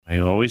I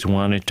always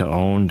wanted to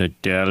own the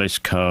Dallas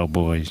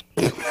Cowboys.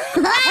 I'm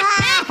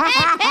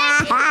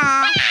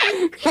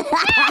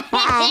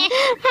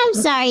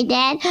sorry,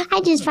 Dad.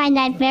 I just find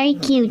that very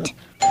cute.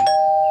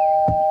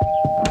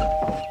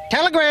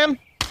 Telegram.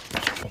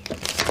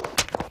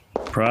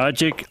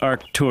 Project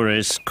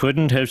Arcturus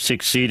couldn't have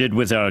succeeded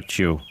without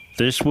you.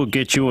 This will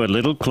get you a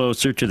little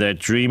closer to that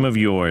dream of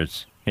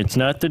yours. It's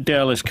not the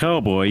Dallas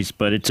Cowboys,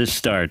 but it's a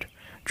start.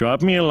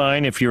 Drop me a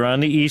line if you're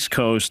on the East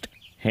Coast.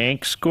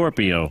 Hank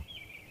Scorpio.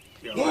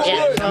 The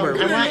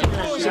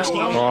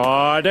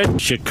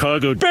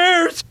Chicago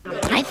Bears!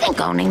 I think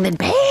owning the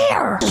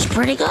Bears is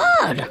pretty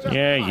good.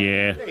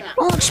 Yeah.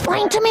 Well,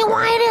 explain to me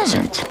why it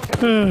isn't.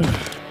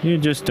 You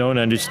just don't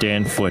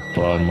understand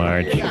football,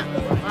 Marge.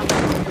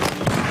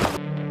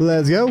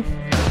 Let's go.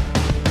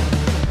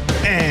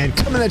 And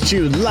coming at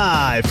you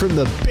live from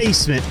the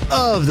basement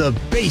of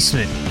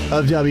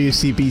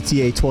WCPT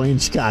 820 in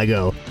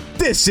Chicago.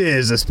 This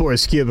is the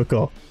Sports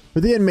Cubicle,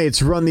 where the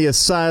inmates run the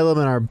asylum,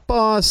 and our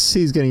boss,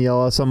 he's going to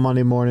yell at us on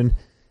Monday morning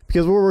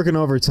because we're working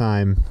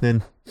overtime.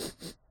 And you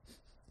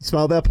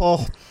smell that,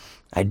 Paul?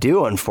 I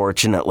do,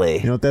 unfortunately.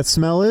 You know what that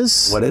smell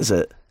is? What is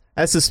it?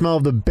 That's the smell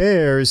of the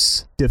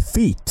Bears'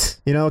 defeat.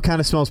 You know, it kind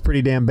of smells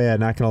pretty damn bad,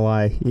 not going to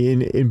lie.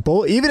 In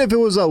both, even if it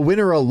was a win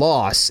or a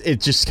loss,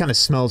 it just kind of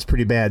smells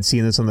pretty bad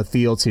seeing this on the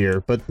fields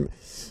here. But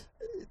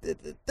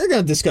they're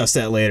going to discuss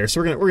that later,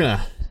 so we're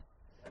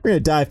gonna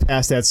dive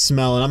past that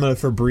smell, and I'm gonna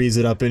Febreze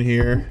it up in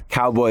here.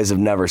 Cowboys have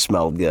never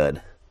smelled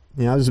good.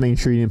 Yeah, I was just making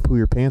sure you didn't poo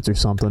your pants or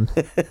something.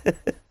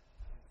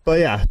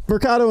 But yeah,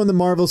 Mercado and the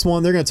Marvelous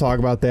One, they're gonna talk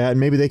about that, and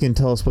maybe they can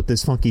tell us what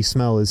this funky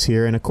smell is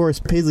here. And of course,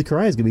 Paisley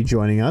Karai is gonna be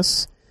joining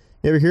us.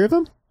 You ever hear of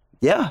him?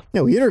 Yeah.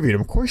 Yeah, we interviewed him.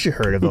 Of course you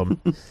heard of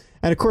him.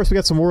 And of course, we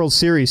got some World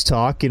Series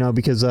talk, you know,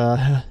 because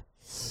I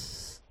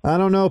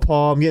don't know,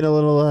 Paul. I'm getting a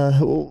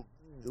little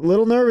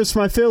nervous for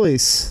my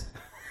Phillies.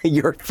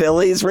 Your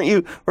Phillies? Weren't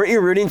you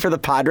rooting for the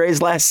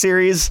Padres last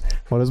series?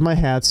 What does my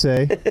hat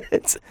say?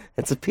 It's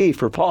a P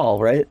for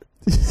Paul, right?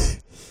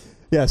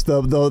 Yes,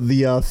 the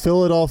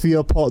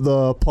Philadelphia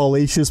the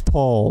Paulacious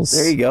Pauls.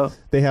 There you go.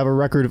 They have a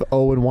record of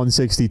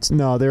 0-160.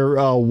 No, they're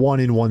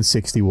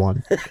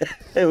 1-161.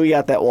 We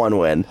got that one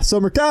win.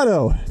 So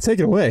Mercado, take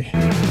it away. Ooh,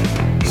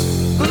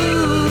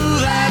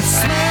 that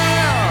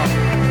smell.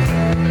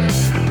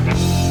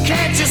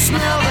 Can't you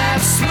smell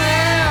that smell?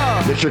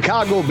 The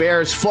Chicago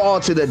Bears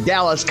fall to the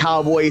Dallas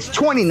Cowboys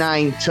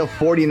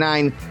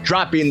 29-49,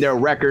 dropping their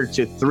record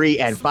to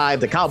 3-5.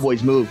 The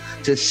Cowboys move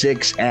to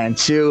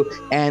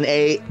 6-2, and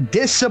a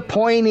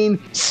disappointing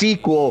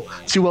sequel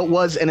to what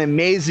was an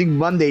amazing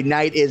Monday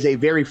night is a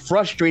very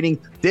frustrating,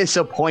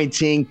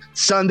 disappointing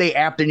Sunday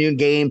afternoon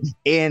game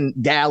in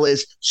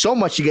Dallas. So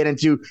much to get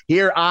into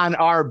here on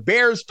our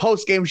Bears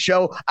postgame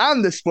show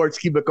on the Sports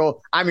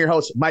Cubicle. I'm your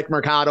host, Mike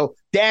Mercado.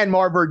 Dan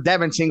Marver,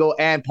 Devin Tingle,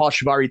 and Paul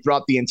Shivari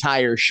throughout the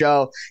entire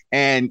show.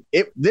 And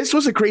this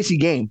was a crazy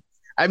game.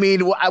 I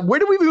mean, where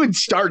do we even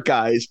start,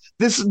 guys?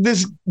 This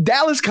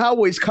Dallas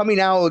Cowboys coming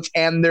out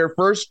and their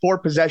first 4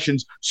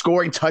 possessions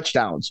scoring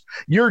touchdowns.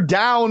 You're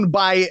down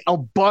by a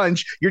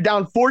bunch. You're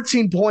down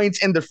 14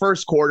 points in the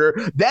first quarter.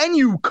 Then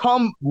you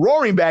come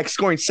roaring back,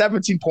 scoring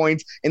 17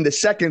 points in the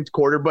second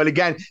quarter. But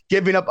again,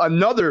 giving up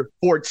another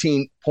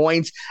 14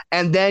 points.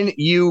 And then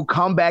you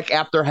come back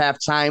after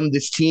halftime.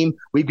 This team,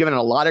 we've given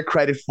a lot of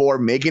credit for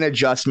making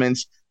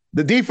adjustments.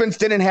 The defense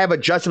didn't have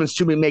adjustments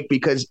to make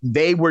because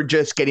they were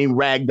just getting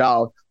ragged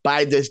out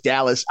by this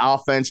Dallas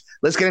offense.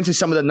 Let's get into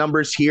some of the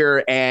numbers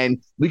here,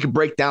 and we can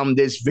break down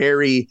this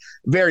very,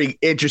 very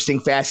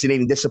interesting,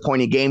 fascinating,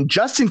 disappointing game.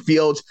 Justin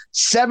Fields,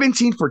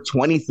 17 for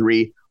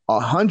 23,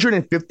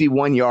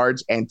 151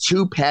 yards and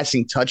 2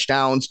 passing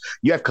touchdowns.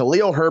 You have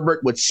Khalil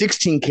Herbert with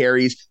 16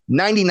 carries,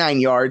 99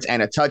 yards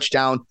and a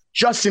touchdown.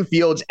 Justin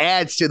Fields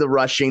adds to the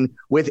rushing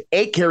with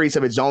 8 carries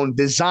of his own,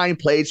 design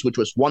plays, which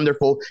was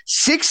wonderful,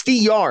 60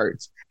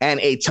 yards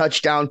and a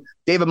touchdown.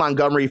 David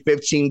Montgomery,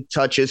 15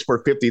 touches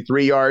for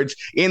 53 yards.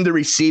 In the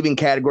receiving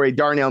category,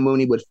 Darnell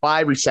Mooney with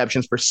 5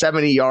 receptions for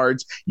 70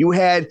 yards. You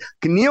had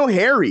N'Keal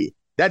Harry,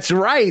 that's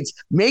right,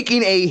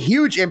 making a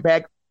huge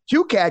impact.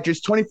 2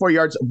 catches, 24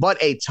 yards,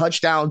 but a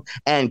touchdown.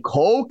 And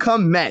Cole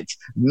Kmet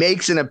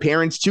makes an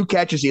appearance, 2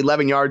 catches,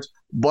 11 yards,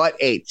 but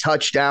a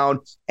touchdown.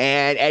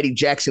 And Eddie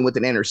Jackson with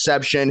an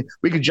interception.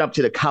 We could jump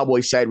to the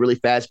Cowboys side really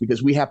fast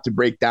because we have to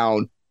break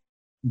down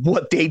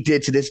what they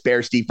did to this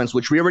Bears defense,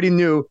 which we already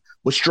knew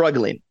was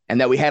struggling and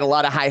that we had a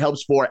lot of high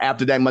hopes for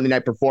after that Monday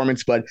night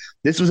performance. But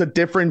this was a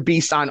different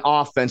beast on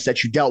offense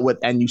that you dealt with,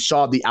 and you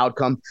saw the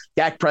outcome.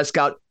 Dak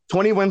Prescott,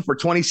 21 for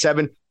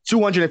 27,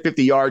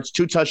 250 yards,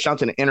 2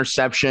 touchdowns and an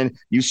interception.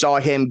 You saw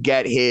him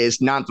get his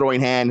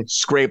non-throwing hand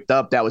scraped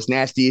up. That was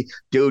nasty.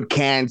 Dude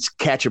can't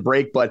catch a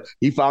break, but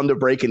he found a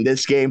break in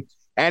this game.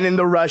 And in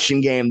the rushing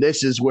game,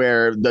 this is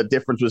where the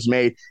difference was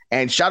made.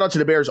 And shout out to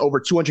the Bears, over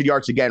 200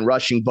 yards again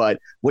rushing. But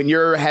when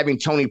you're having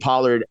Tony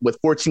Pollard with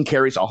 14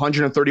 carries,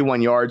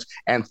 131 yards,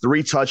 and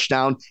 3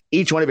 touchdowns,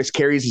 each one of his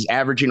carries is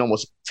averaging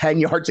almost 10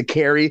 yards a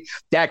carry.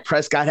 Dak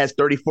Prescott has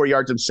 34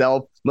 yards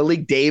himself.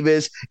 Malik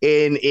Davis,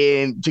 in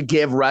to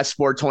give rest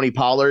for Tony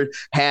Pollard,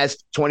 has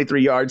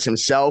 23 yards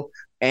himself.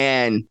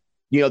 And,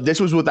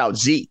 this was without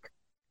Zeke.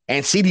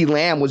 And CeeDee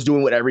Lamb was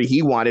doing whatever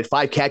he wanted,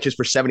 5 catches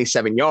for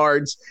 77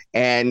 yards.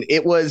 And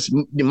it was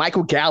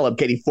Michael Gallup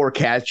getting 4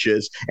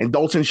 catches and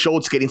Dalton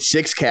Schultz getting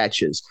 6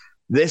 catches.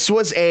 This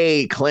was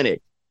a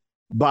clinic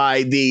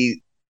by the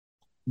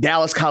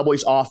Dallas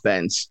Cowboys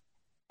offense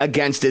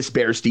against this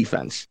Bears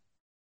defense.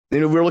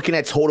 And we're looking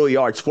at total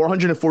yards,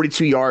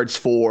 442 yards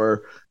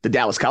for the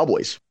Dallas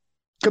Cowboys.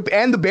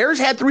 And the Bears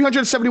had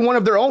 371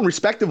 of their own,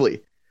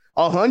 respectively.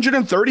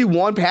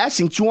 131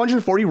 passing,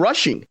 240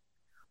 rushing.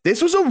 This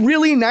was a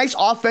really nice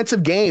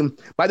offensive game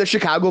by the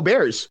Chicago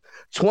Bears.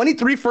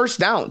 23 first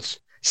downs,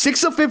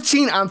 6 of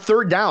 15 on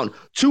third down,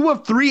 2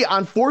 of 3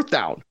 on fourth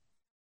down.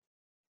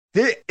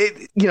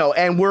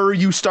 And where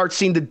you start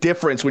seeing the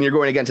difference when you're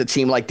going against a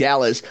team like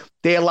Dallas,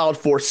 they allowed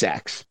 4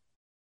 sacks,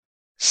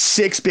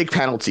 6 big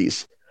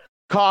penalties,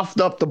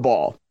 coughed up the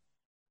ball.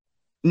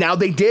 Now,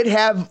 they did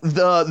have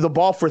the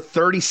ball for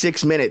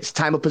 36 minutes,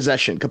 time of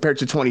possession, compared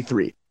to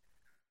 23.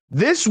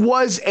 This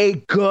was a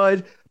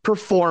good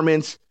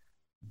performance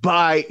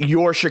by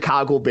your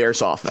Chicago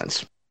Bears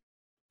offense.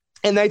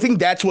 And I think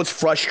that's what's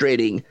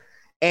frustrating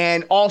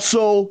and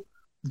also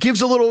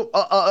gives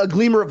a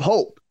glimmer of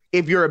hope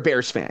if you're a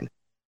Bears fan,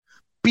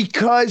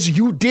 because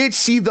you did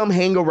see them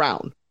hang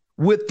around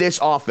with this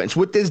offense,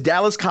 with this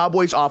Dallas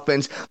Cowboys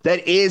offense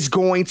that is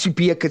going to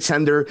be a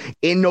contender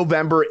in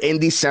November, in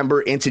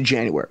December, into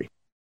January.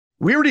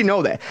 We already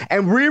know that.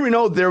 And we already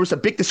know there was a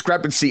big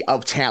discrepancy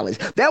of talent.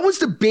 That was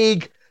the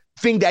big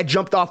thing that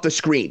jumped off the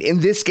screen in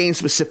this game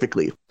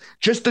specifically.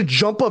 Just the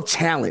jump of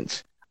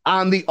talent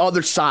on the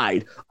other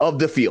side of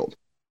the field,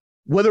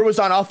 whether it was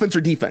on offense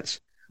or defense.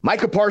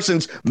 Micah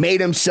Parsons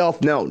made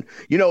himself known.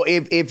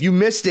 If you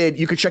missed it,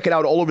 you could check it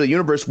out all over the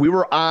universe. We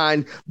were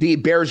on the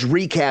Bears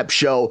recap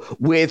show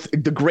with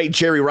the great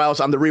Jerry Rouse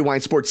on the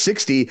Rewind Sports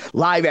 60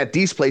 live at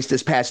Dee's Place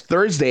this past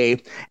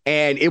Thursday.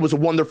 And it was a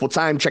wonderful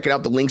time. Check it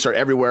out. The links are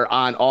everywhere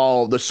on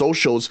all the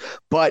socials.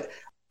 But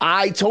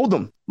I told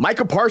them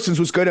Micah Parsons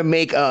was going to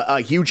make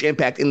a huge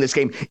impact in this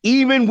game,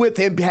 even with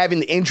him having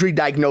the injury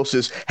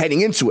diagnosis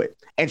heading into it.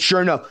 And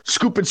sure enough,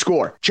 scoop and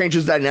score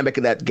changes the dynamic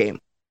of that game.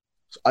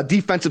 A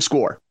defensive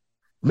score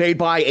made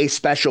by a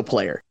special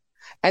player.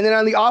 And then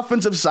on the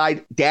offensive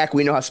side, Dak,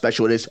 we know how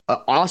special it is. An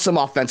awesome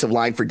offensive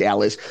line for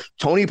Dallas.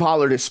 Tony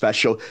Pollard is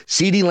special.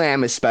 CeeDee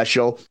Lamb is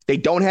special. They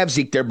don't have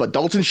Zeke there, but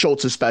Dalton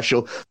Schultz is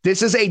special.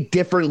 This is a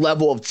different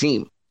level of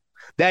team.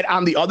 That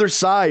on the other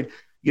side,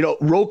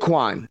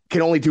 Roquan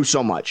can only do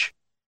so much.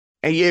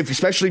 And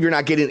especially if you're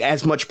not getting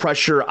as much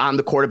pressure on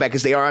the quarterback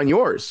as they are on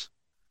yours.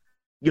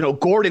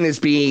 Gordon is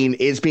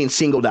being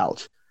singled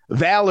out.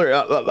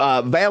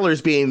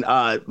 Valor's being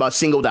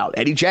singled out.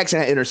 Eddie Jackson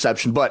had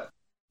interception, but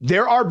they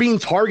are being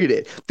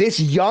targeted. This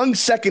young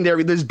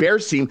secondary, this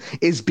Bears team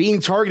is being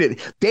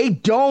targeted. They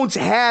don't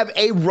have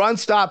a run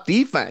stop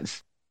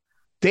defense.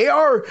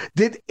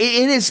 It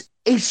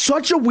is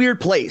such a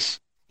weird place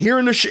here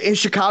in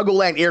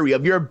Chicagoland area.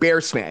 If you're a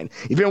Bears fan,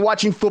 if you've been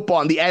watching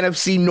football in the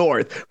NFC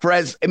North for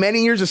as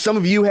many years as some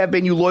of you have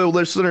been, you loyal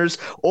listeners,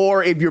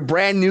 or if you're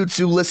brand new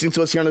to listening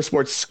to us here on the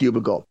Sports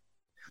Cubicle,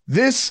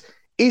 this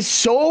is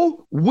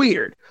so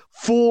weird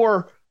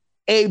for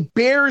a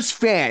Bears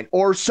fan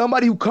or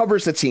somebody who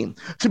covers the team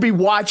to be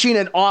watching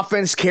an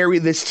offense carry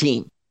this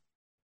team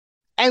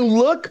and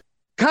look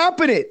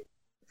competent.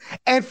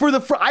 And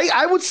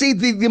I would say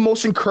the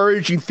most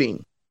encouraging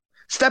thing,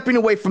 stepping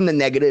away from the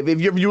negative, if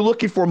you're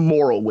looking for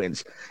moral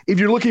wins, if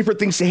you're looking for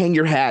things to hang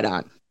your hat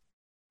on,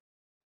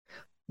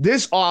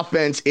 this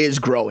offense is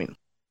growing.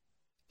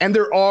 And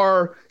there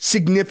are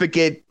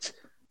significant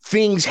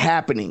things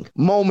happening,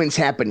 moments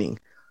happening,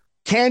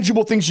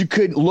 tangible things you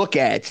could look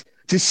at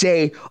to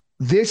say,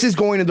 this is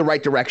going in the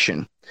right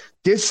direction.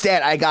 This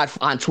stat I got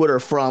on Twitter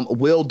from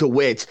Will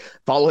DeWitt.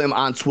 Follow him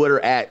on Twitter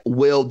at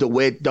Will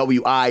DeWitt,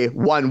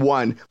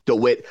 WI11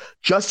 DeWitt.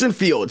 Justin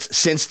Fields,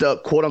 since the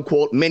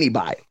quote-unquote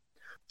mini-bye,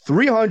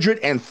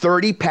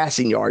 330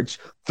 passing yards,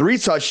 3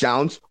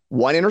 touchdowns,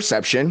 1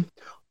 interception,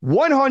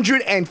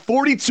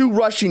 142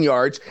 rushing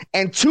yards,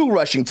 and 2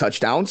 rushing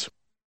touchdowns,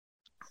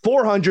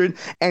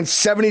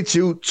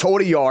 472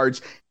 total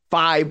yards,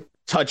 5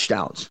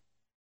 touchdowns.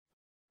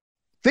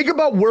 Think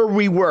about where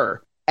we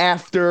were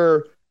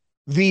after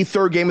the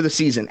third game of the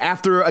season,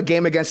 after a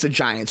game against the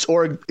Giants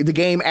or the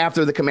game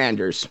after the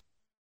Commanders.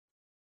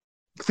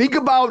 Think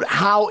about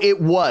how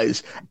it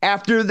was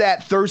after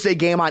that Thursday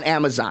game on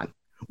Amazon.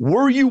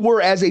 Where you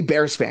were as a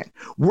Bears fan,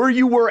 where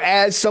you were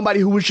as somebody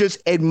who was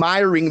just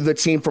admiring the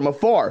team from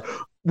afar,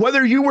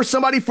 whether you were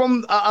somebody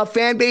from a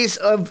fan base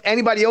of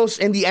anybody else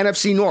in the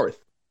NFC North.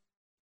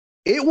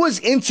 It was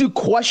into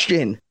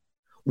question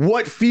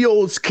what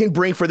Fields can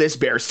bring for this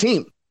Bears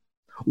team.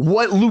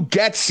 what Luke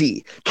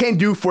Getsy can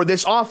do for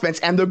this offense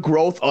and the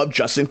growth of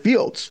Justin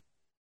Fields.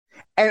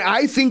 And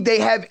I think they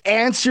have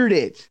answered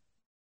it.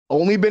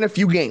 Only been a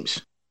few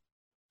games.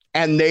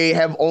 And they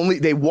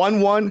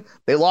won one,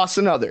 they lost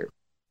another.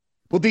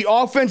 But the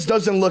offense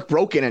doesn't look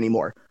broken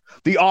anymore.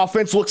 The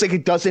offense looks like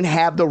it doesn't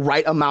have the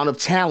right amount of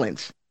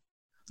talent.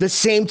 The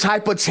same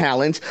type of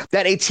talent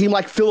that a team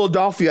like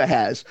Philadelphia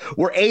has,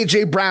 where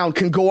A.J. Brown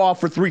can go off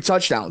for 3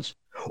 touchdowns,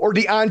 or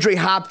DeAndre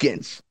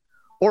Hopkins,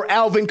 or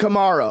Alvin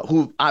Kamara,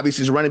 who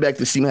obviously is a running back.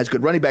 This team has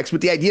good running backs.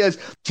 But the idea is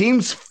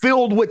teams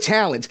filled with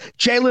talent.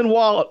 Jalen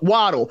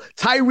Waddle,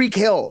 Tyreek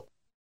Hill.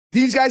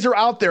 These guys are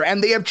out there,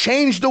 and they have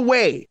changed the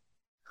way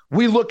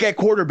we look at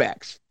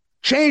quarterbacks.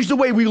 Changed the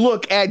way we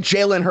look at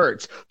Jalen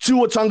Hurts,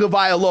 Tua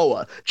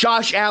Tagovailoa,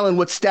 Josh Allen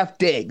with Steph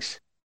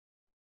Diggs.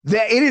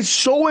 That it is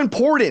so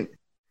important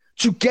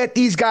to get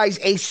these guys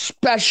a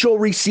special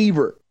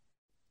receiver.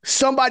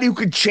 Somebody who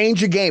could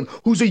change a game,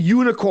 who's a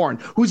unicorn,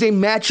 who's a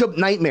matchup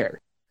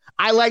nightmare.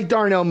 I like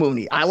Darnell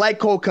Mooney. I like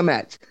Cole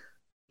Kmet.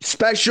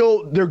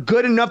 Special, they're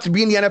good enough to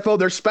be in the NFL.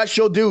 They're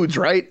special dudes,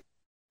 right?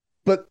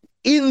 But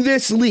in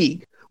this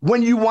league,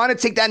 when you want to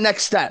take that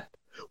next step,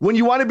 when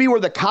you want to be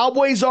where the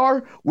Cowboys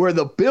are, where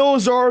the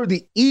Bills are,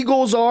 the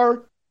Eagles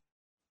are,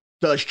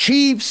 the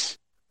Chiefs,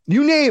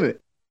 you name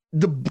it,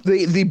 the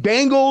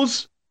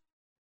Bengals,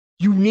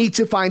 you need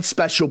to find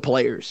special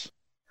players.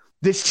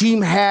 This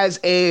team has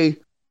a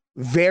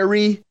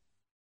very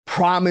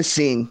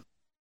promising,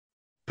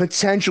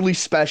 potentially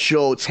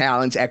special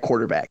talent at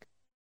quarterback.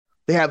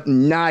 They have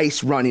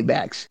nice running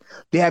backs.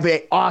 They have an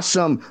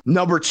awesome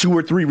number 2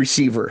 or 3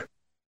 receiver.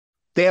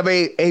 They have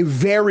a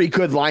very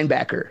good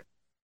linebacker.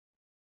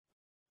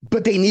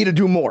 But they need to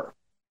do more.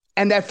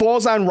 And that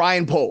falls on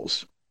Ryan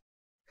Poles.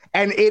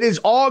 And it is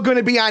all going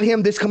to be on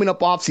him this coming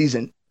up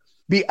offseason.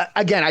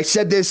 Again, I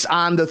said this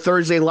on the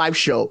Thursday live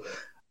show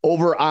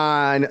over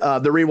on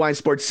the Rewind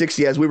Sports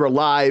 60 as we were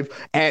live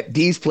at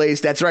Dee's Place.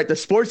 That's right, the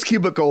Sports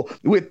Cubicle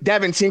with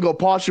Devin Tingle,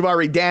 Paul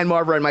Shivari, Dan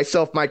Marver, and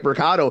myself, Mike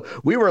Mercado.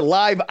 We were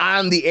live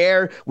on the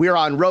air. We are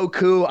on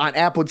Roku, on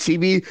Apple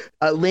TV.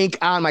 A link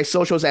on my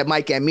socials at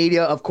Mike and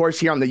Media. Of course,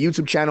 here on the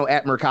YouTube channel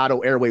at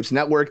Mercado Airwaves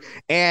Network.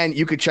 And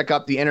you could check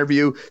out the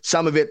interview,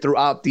 some of it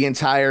throughout the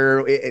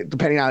entire,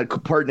 depending on how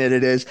pertinent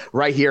it is,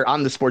 right here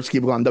on the Sports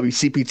Cubicle on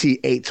WCPT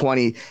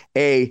 820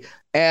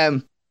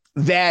 AM.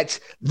 That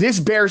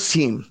this Bears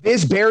team,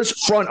 this Bears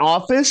front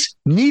office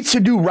needs to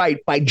do right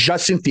by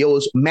Justin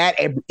Fields, Matt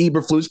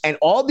Eberflus, and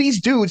all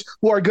these dudes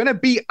who are going to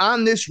be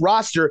on this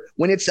roster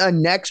when it's the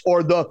next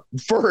or the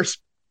first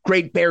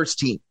great Bears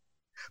team.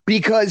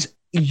 Because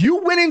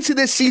you went into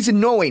this season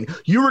knowing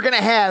you were going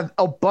to have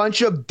a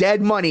bunch of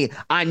dead money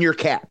on your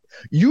cap.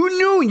 You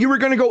knew you were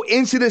going to go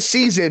into the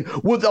season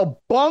with a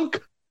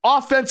bunk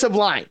offensive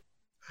line.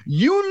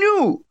 You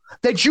knew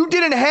that you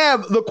didn't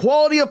have the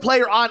quality of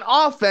player on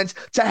offense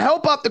to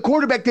help out the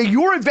quarterback that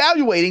you're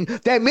evaluating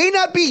that may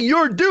not be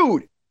your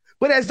dude,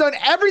 but has done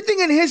everything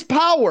in his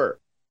power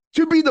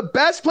to be the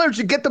best player,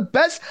 to get the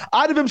best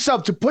out of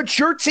himself, to put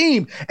your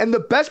team in the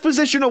best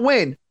position to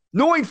win,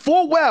 knowing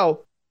full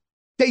well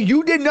that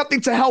you did nothing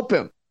to help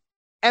him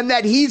and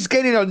that he's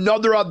getting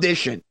another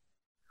audition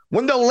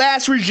when the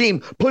last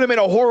regime put him in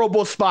a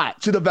horrible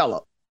spot to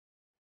develop.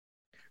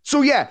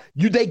 So yeah,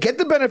 they get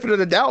the benefit of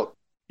the doubt.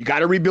 You got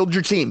to rebuild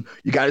your team.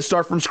 You got to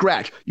start from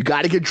scratch. You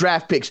got to get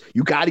draft picks.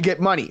 You got to get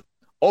money.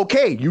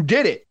 Okay, you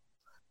did it.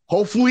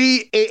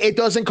 Hopefully it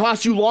doesn't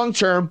cost you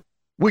long-term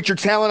with your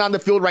talent on the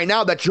field right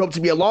now that you hope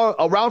to be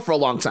around for a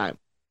long time.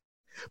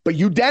 But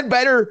you then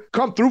better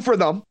come through for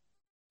them.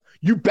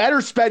 You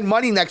better spend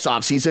money next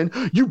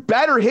offseason. You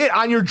better hit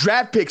on your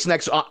draft picks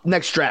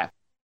next draft.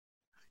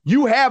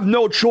 You have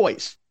no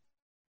choice.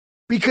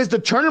 Because the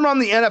turnaround in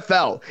the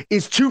NFL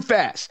is too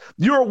fast.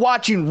 You're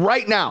watching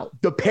right now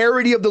the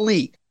parity of the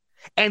league.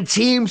 And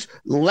teams,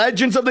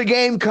 legends of the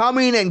game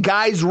coming and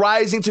guys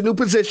rising to new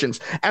positions.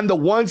 And the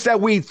ones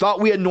that we thought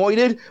we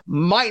anointed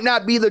might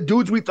not be the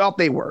dudes we thought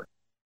they were.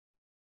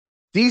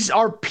 These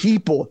are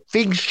people.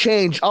 Things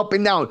change up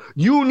and down.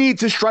 You need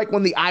to strike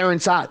when the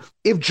iron's hot.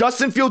 If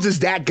Justin Fields is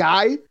that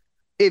guy,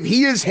 if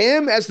he is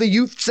him, as the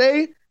youth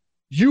say,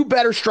 you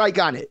better strike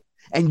on it.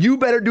 And you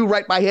better do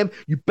right by him.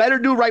 You better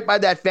do right by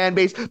that fan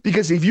base,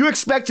 because if you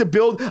expect to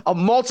build a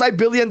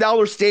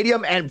multi-billion-dollar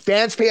stadium and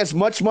fans pay as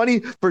much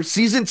money for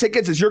season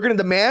tickets as you're going to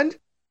demand,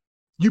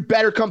 you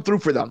better come through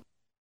for them.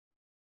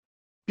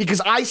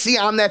 Because I see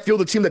on that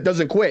field a team that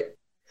doesn't quit,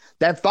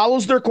 that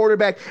follows their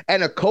quarterback,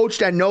 and a coach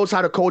that knows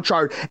how to coach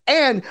hard,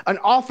 and an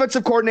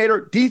offensive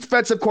coordinator,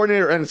 defensive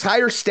coordinator, an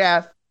entire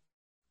staff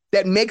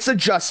that makes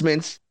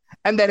adjustments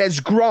and that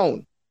has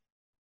grown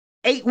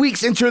 8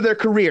 weeks into their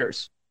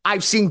careers.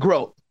 I've seen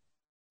growth.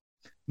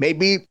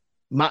 May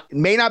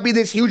not be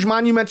this huge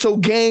monumental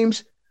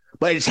games,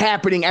 but it's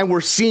happening and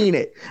we're seeing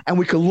it. And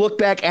we can look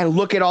back and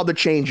look at all the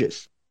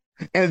changes.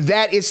 And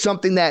that is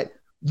something that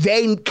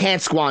they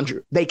can't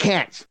squander. They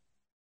can't.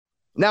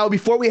 Now,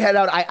 before we head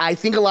out, I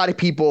think a lot of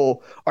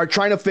people are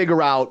trying to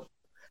figure out,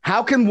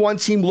 how can one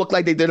team look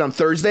like they did on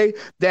Thursday,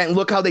 then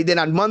look how they did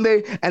on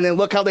Monday, and then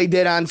look how they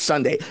did on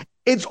Sunday?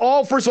 It's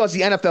all, first of all, it's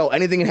the NFL.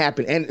 Anything can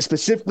happen. And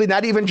specifically,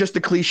 not even just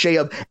the cliche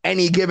of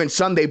any given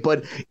Sunday,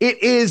 but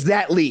it is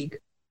that league.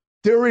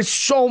 There is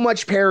so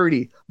much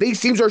parity.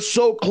 These teams are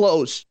so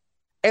close.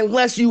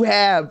 Unless you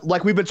have,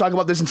 like we've been talking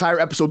about this entire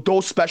episode,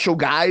 those special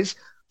guys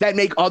that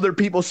make other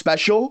people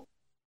special,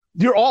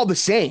 you're all the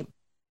same.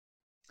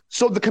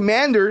 So the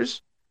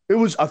Commanders, it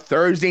was a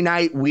Thursday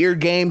night weird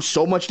game,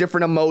 so much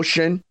different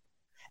emotion.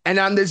 And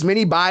on this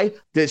mini bye,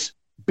 this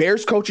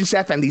Bears coaching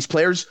staff and these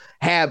players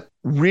have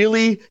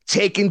really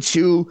taken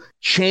to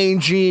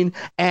changing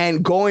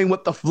and going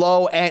with the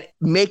flow and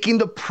making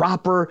the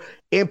proper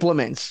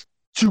implements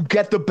to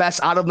get the best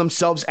out of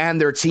themselves and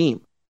their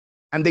team.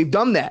 And they've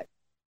done that.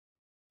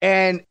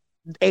 And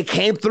it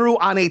came through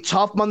on a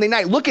tough Monday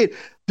night.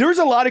 There's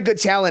a lot of good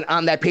talent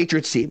on that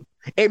Patriots team.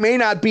 It may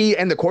not be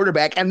in the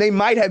quarterback, and they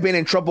might have been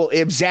in trouble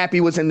if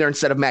Zappe was in there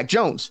instead of Mac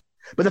Jones.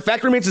 But the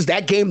fact remains is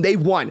that game they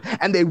won,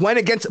 and they went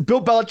against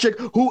Bill Belichick,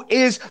 who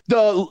is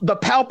the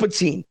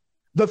Palpatine,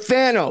 the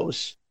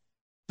Thanos,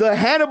 the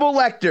Hannibal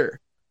Lecter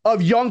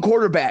of young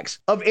quarterbacks,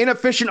 of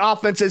inefficient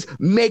offenses,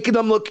 making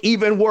them look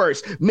even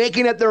worse,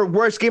 making it their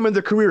worst game of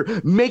their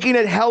career, making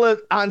it hell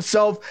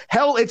itself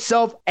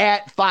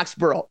at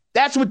Foxborough.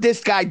 That's what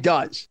this guy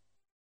does.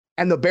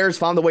 And the Bears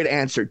found the way to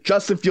answer.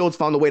 Justin Fields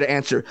found the way to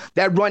answer.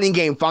 That running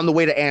game found the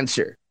way to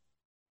answer.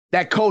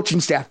 That coaching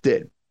staff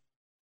did.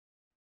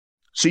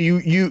 So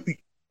you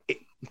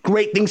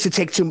great things to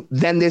take to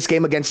then this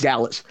game against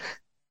Dallas.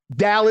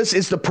 Dallas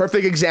is the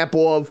perfect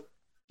example of,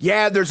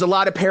 yeah, there's a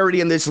lot of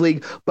parity in this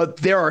league, but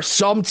there are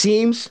some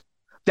teams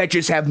that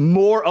just have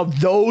more of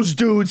those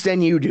dudes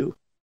than you do.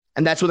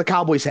 And that's what the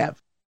Cowboys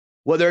have,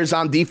 whether it's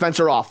on defense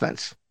or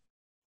offense.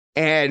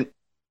 And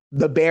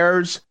the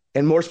Bears,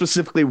 and more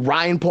specifically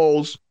Ryan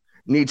Poles,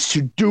 needs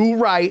to do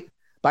right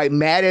by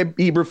Matt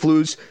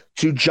Eberflus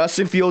to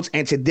Justin Fields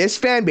and to this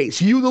fan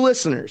base, you the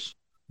listeners,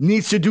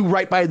 needs to do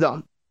right by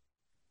them.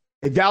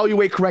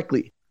 Evaluate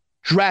correctly,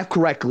 draft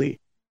correctly,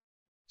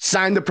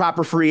 sign the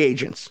proper free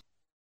agents.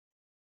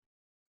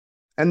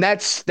 And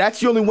that's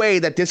the only way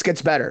that this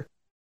gets better.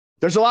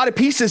 There's a lot of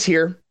pieces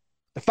here.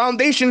 The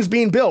foundation is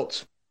being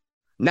built.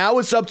 Now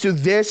it's up to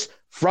this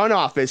front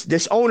office,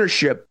 this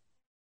ownership,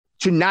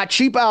 to not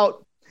cheap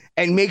out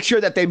and make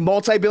sure that the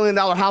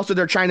multi-billion-dollar house that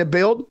they're trying to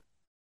build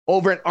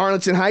over in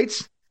Arlington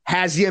Heights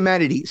has the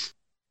amenities,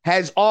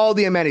 has all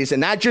the amenities, and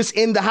not just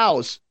in the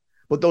house,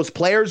 but those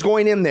players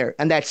going in there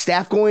and that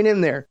staff going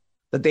in there,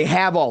 that they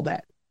have all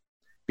that.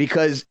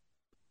 Because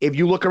if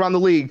you look around the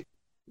league,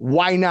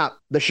 why not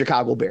the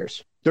Chicago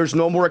Bears? There's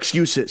no more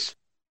excuses.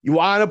 You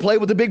want to play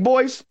with the big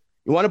boys?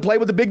 You want to play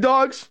with the big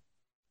dogs?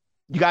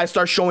 You got to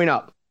start showing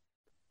up.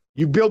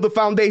 You build the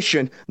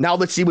foundation. Now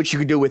let's see what you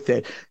can do with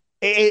it.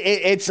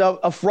 It's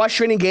a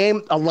frustrating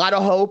game, a lot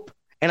of hope,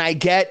 and I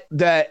get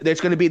that there's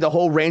going to be the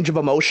whole range of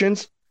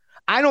emotions.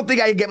 I don't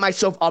think I can get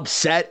myself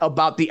upset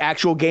about the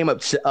actual game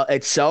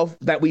itself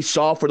that we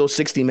saw for those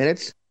 60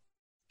 minutes.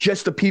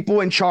 Just the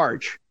people in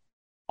charge.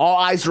 All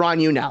eyes are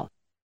on you now.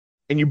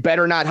 And you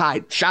better not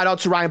hide. Shout out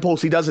to Ryan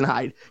Poles. He doesn't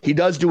hide. He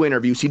does do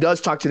interviews. He does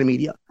talk to the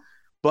media.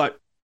 But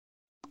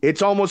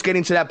it's almost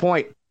getting to that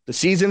point. The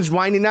season's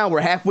winding down.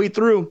 We're halfway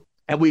through.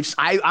 And we're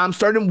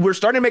starting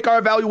to make our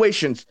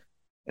evaluations.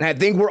 And I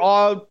think we're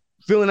all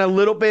feeling a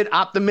little bit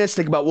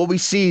optimistic about what we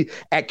see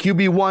at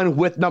QB1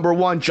 with number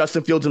one,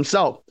 Justin Fields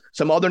himself.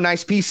 Some other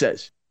nice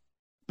pieces.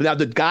 But now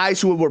the guys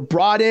who were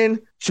brought in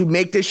to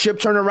make this ship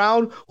turn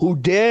around, who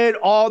did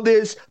all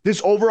this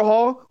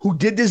overhaul, who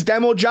did this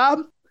demo job,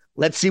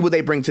 let's see what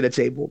they bring to the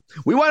table.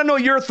 We want to know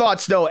your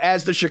thoughts, though,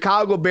 as the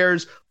Chicago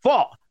Bears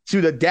fall to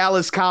the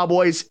Dallas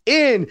Cowboys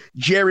in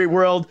Jerry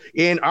World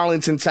in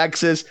Arlington,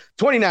 Texas,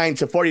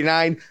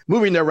 29-49,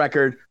 moving their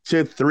record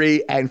to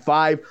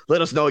 3-5.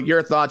 Let us know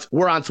your thoughts.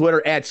 We're on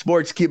Twitter at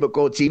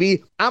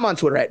SportsCubicle.tv. I'm on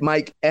Twitter at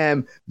Mike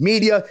M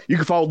Media. You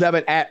can follow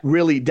Devin at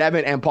Really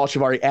Devin and Paul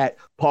Shivari at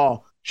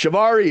Paul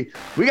Shivari.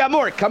 We got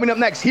more coming up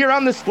next here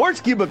on the Sports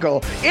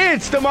Cubicle.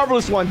 It's the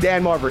marvelous one,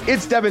 Dan Marver.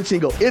 It's Devin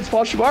Single. It's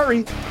Paul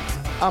Shivari.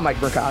 I'm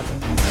Mike Mercado.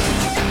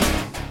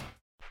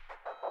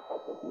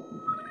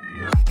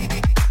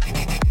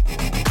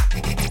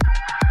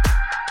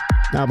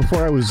 Now,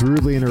 before I was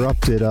rudely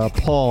interrupted,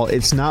 Paul,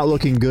 it's not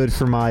looking good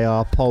for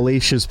my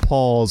Paulacious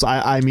Pauls.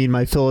 I mean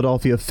my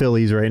Philadelphia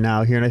Phillies right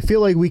now here, and I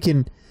feel like we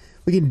can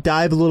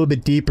dive a little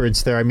bit deeper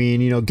into there. I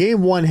mean,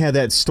 Game 1 had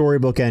that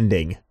storybook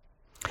ending,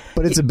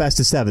 but it's a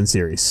best-of-7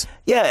 series.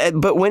 Yeah,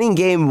 but winning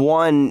Game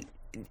 1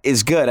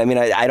 is good. I mean,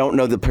 I don't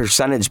know the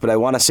percentage, but I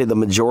want to say the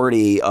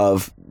majority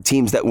of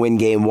teams that win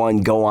Game 1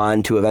 go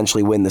on to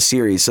eventually win the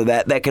series. So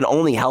that can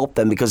only help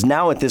them, because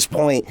now at this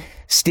point,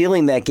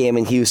 stealing that game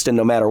in Houston,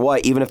 no matter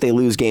what, even if they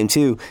lose Game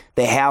 2,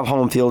 they have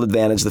home field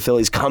advantage. The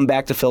Phillies come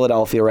back to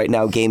Philadelphia right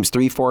now, Games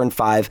 3, 4, and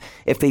 5.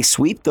 If they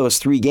sweep those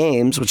 3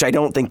 games, which I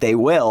don't think they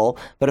will,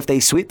 but if they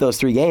sweep those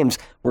 3 games,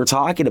 we're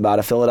talking about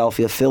a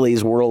Philadelphia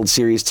Phillies World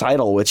Series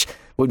title, which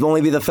would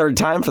only be the 3rd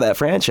time for that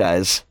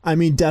franchise. I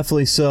mean,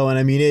 definitely so. And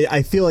I mean,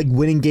 I feel like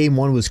winning Game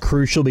 1 was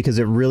crucial because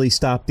it really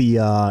stopped the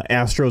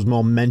Astros'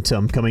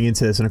 momentum coming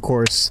into this. And of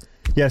course,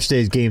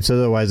 yesterday's game, so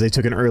otherwise they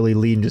took an early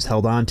lead and just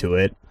held on to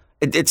it.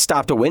 It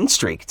stopped a win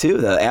streak, too.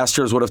 The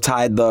Astros would have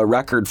tied the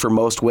record for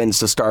most wins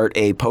to start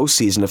a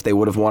postseason if they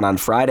would have won on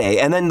Friday.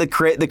 And then the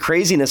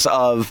craziness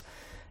of,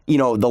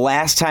 the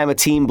last time a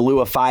team blew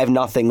a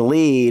 5-0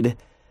 lead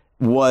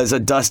was a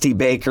Dusty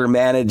Baker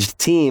managed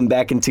team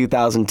back in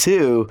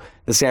 2002,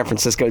 the San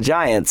Francisco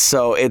Giants.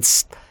 So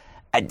it's,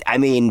 I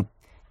mean,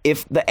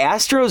 if the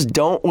Astros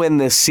don't win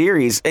this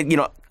series,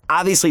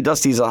 obviously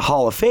Dusty's a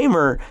Hall of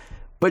Famer,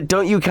 but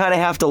don't you kind of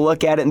have to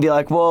look at it and be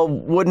like, well,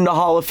 wouldn't a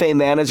Hall of Fame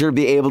manager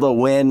be able to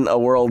win a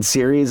World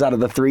Series out of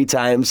the 3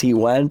 times he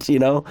went,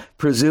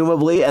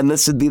 presumably? And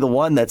this would be the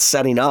one that's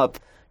setting up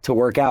to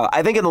work out.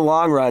 I think in the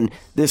long run,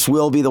 this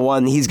will be the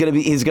one. He's going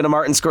to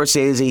Martin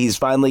Scorsese. He's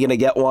finally going to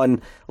get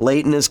one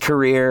late in his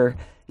career.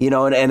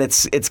 And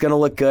it's going to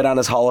look good on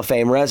his Hall of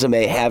Fame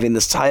resume having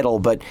this title,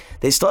 but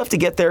they still have to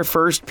get there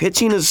first.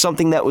 Pitching is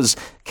something that was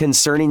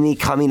concerning me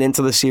coming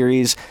into the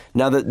series.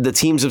 Now that the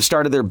teams have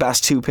started their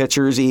best 2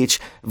 pitchers each,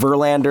 Justin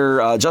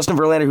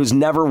Verlander, who's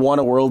never won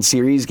a World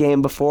Series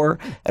game before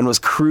and was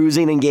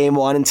cruising in game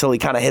 1 until he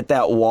kind of hit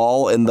that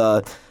wall in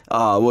the,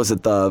 was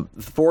it the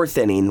 4th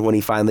inning when he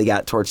finally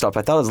got torched up?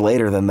 I thought it was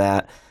later than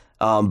that.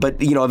 But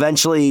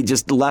eventually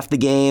just left the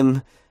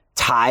game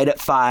tied at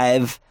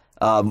 5.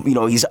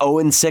 He's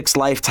 0-6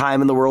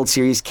 lifetime in the World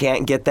Series.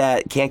 Can't get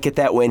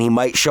that win. He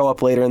might show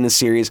up later in the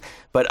series,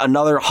 but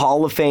another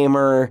Hall of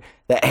Famer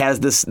that has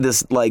this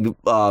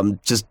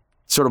just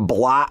sort of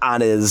blot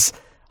on his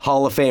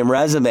Hall of Fame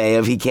resume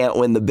of he can't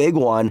win the big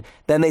one.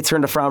 Then they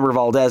turn to Framber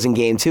Valdez in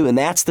game 2, and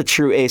that's the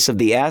true ace of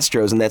the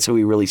Astros, and that's who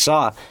we really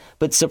saw.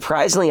 But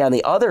surprisingly, on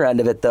the other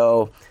end of it,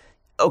 though,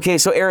 okay,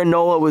 so Aaron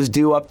Nola was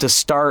due up to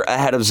start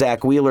ahead of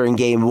Zach Wheeler in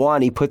game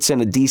 1. He puts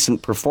in a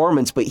decent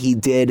performance, but he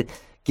did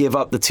give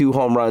up the 2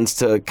 home runs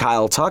to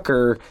Kyle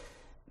Tucker.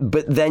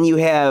 But then you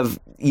have,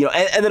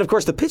 and then of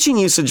course the pitching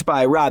usage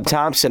by Rob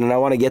Thompson, and I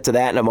want to get to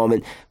that in a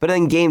moment. But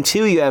in game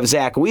 2, you have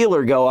Zach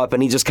Wheeler go up,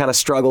 and he just kind of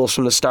struggles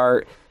from the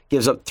start,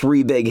 gives up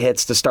 3 big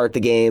hits to start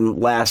the game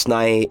last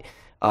night.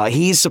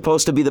 He's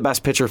supposed to be the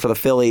best pitcher for the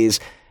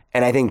Phillies,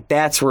 and I think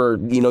that's where,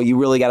 you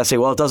really got to say,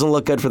 well, it doesn't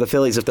look good for the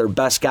Phillies if their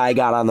best guy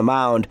got on the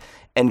mound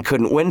and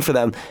couldn't win for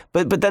them.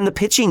 But then the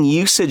pitching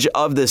usage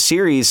of the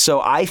series,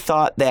 so I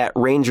thought that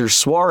Ranger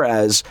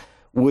Suarez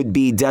would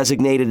be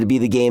designated to be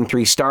the game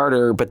 3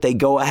 starter, but they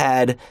go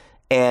ahead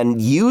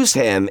and use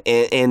him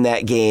in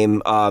that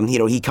game.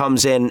 He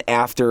comes in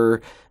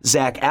after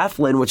Zach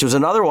Eflin, which was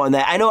another one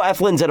that I know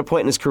Eflin's at a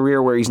point in his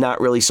career where he's not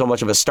really so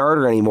much of a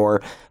starter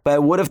anymore, but I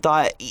would have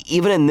thought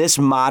even in this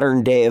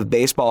modern day of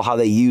baseball, how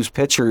they use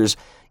pitchers,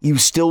 you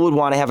still would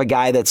want to have a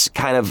guy that's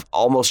kind of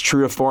almost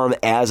true to form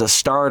as a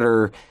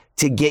starter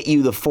to get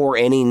you the 4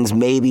 innings,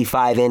 maybe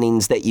 5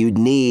 innings that you'd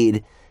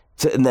need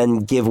to and then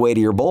give way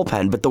to your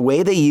bullpen. But the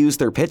way they use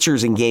their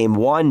pitchers in game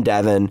 1,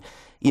 Devin,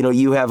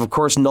 you have, of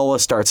course, Nola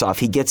starts off.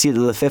 He gets you to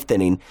the 5th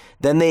inning.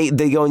 Then they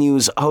go and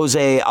use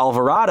Jose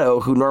Alvarado,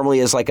 who normally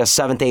is like a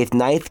 7th, 8th,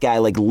 9th guy,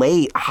 like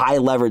late,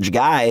 high-leverage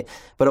guy,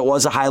 but it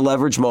was a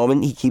high-leverage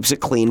moment. He keeps it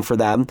clean for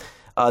them.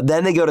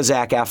 Then they go to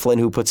Zach Eflin,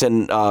 who puts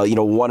in 1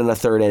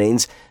 1/3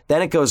 innings.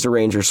 Then it goes to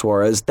Ranger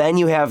Suarez. Then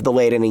you have the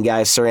late inning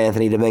guys, Sir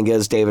Anthony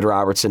Dominguez, David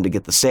Robertson to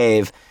get the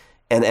save.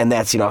 And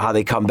that's, how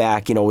they come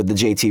back, with the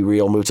JT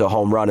Realmuto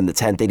home run in the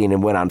 10th inning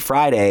and win on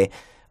Friday.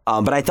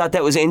 But I thought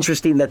that was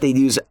interesting that they'd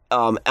use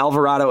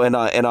Alvarado in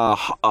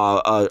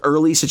a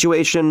early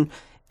situation,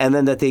 and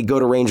then that they go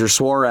to Ranger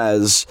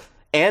Suarez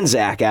and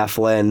Zach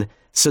Eflin.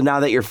 So now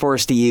that you're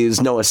forced to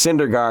use Noah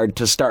Syndergaard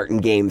to start in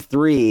game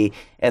 3,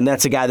 and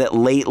that's a guy that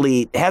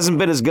lately hasn't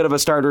been as good of a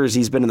starter as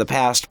he's been in the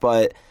past,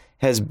 but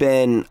has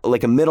been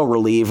like a middle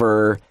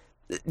reliever.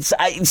 So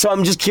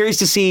I'm just curious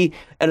to see,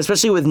 and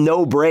especially with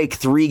no break,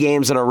 3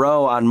 games in a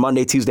row on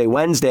Monday, Tuesday,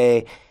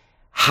 Wednesday,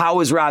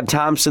 how is Rob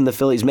Thompson, the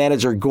Phillies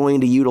manager,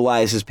 going to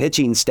utilize his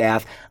pitching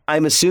staff?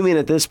 I'm assuming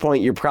at this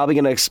point you're probably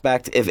going to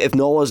expect, if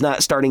Nola's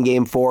not starting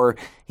game 4,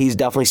 he's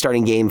definitely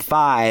starting game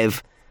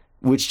 5,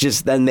 which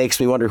just then makes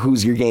me wonder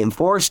who's your game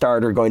 4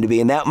 starter going to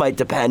be, and that might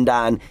depend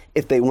on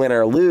if they win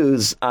or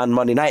lose on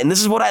Monday night. And this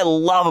is what I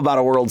love about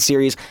a World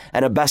Series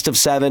and a best of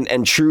 7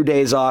 and true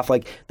days off,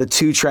 like the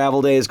 2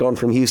 travel days going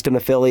from Houston to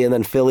Philly, and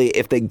then Philly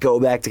if they go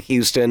back to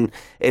Houston.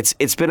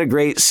 It's been a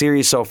great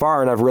series so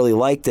far, and I've really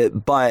liked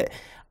it, but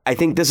I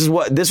think this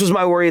was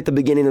my worry at the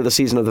beginning of the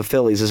season of the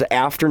Phillies, is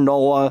after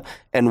Nola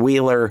and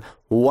Wheeler,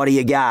 what do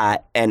you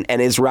got? And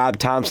is Rob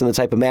Thompson the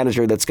type of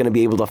manager that's going to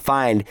be able to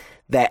find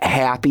that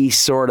happy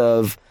sort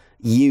of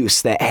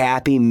use, that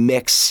happy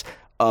mix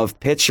of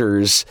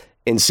pitchers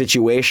in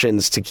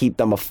situations to keep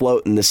them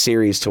afloat in the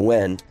series to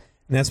win? And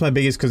that's my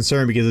biggest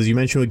concern, because as you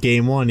mentioned with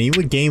game 1,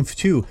 even with game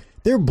 2,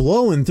 they're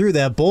blowing through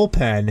that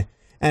bullpen.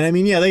 And I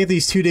mean, yeah, they get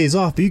these 2 days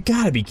off, but you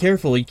got to be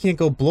careful. You can't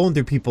go blowing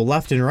through people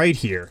left and right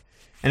here.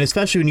 And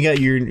especially when you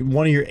got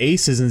one of your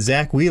aces in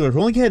Zach Wheeler, who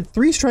only had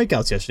 3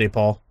 strikeouts yesterday,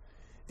 Paul.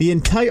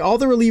 All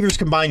the relievers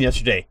combined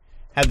yesterday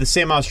had the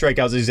same amount of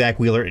strikeouts as Zach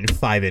Wheeler in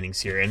 5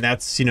 innings here. And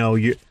that's,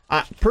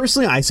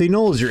 personally, I say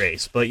Nola's your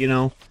ace, but,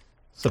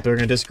 So they're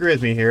going to disagree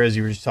with me here, as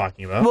you were just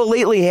talking about. Well,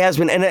 lately he has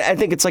been, and I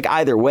think it's like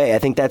either way. I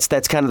think that's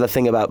kind of the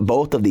thing about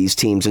both of these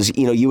teams is,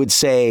 you would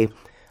say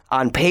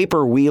on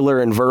paper Wheeler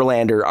and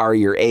Verlander are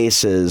your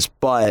aces,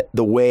 but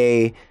the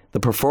way the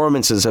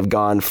performances have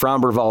gone,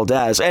 Framber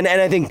Valdez, and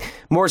I think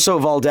more so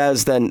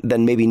Valdez than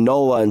maybe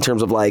Nola in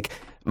terms of like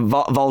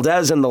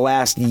Valdez in the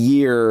last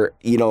year,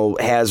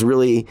 has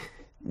really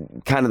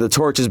kind of the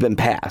torch has been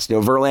passed.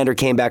 Verlander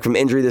came back from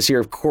injury this year.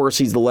 Of course,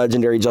 he's the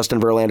legendary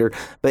Justin Verlander,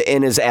 but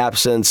in his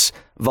absence,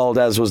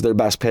 Valdez was their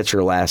best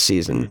pitcher last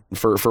season.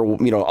 For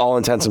all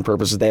intents and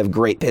purposes, they have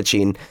great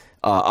pitching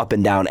up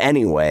and down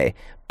anyway.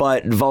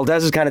 But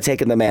Valdez has kind of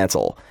taken the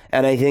mantle.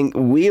 And I think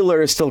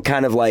Wheeler is still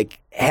kind of like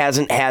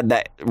hasn't had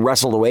that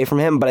wrestled away from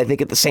him. But I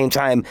think at the same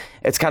time,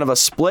 it's kind of a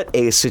split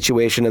ace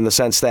situation in the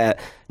sense that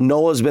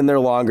Nola's been there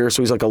longer.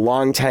 So he's like a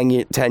long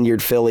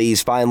tenured Philly.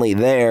 He's finally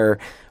there.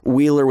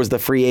 Wheeler was the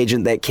free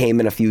agent that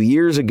came in a few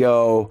years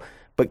ago,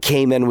 but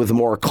came in with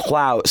more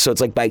clout. So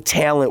it's like by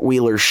talent,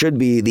 Wheeler should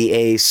be the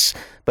ace.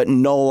 But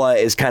Nola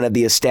is kind of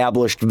the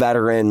established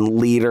veteran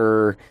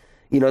leader.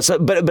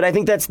 But I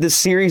think this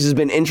series has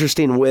been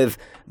interesting with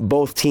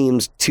both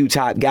teams' two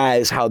top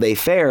guys, how they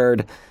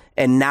fared.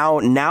 And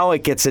now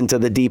it gets into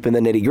the deep and the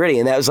nitty gritty.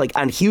 And that was like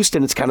on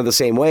Houston, it's kind of the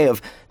same way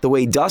of the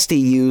way Dusty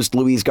used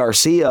Luis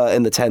Garcia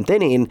in the 10th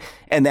inning.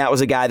 And that was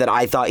a guy that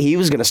I thought he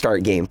was going to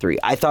start game 3.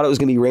 I thought it was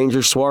going to be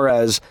Ranger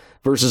Suarez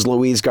versus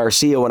Luis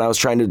Garcia when I was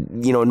trying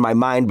to, in my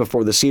mind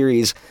before the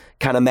series,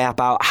 kind of map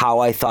out how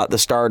I thought the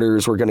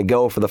starters were going to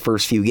go for the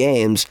first few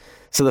games.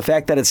 So the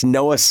fact that it's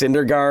Noah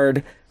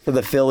Syndergaard for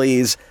the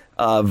Phillies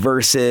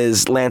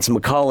versus Lance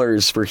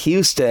McCullers for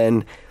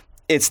Houston,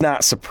 it's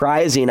not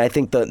surprising. I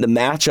think the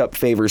matchup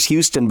favors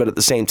Houston, but at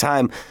the same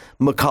time,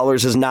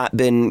 McCullers has not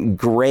been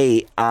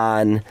great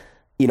on,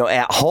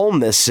 at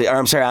home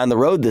on the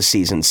road this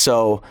season.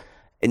 So,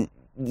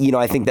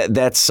 I think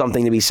that's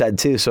something to be said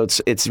too. So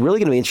it's really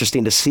going to be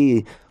interesting to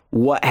see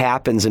what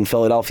happens in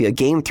Philadelphia.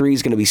 Game 3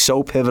 is going to be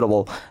so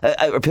pivotal.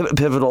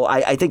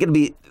 I think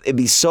it'd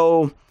be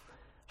so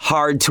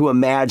hard to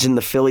imagine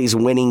the Phillies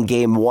winning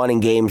game 1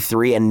 and game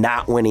 3 and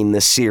not winning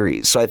this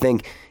series. So I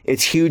think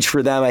it's huge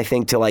for them, I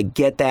think, to like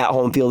get that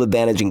home field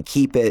advantage and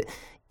keep it,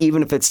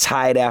 even if it's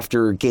tied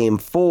after game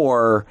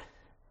 4,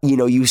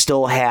 you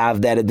still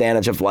have that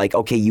advantage of like,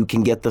 okay, you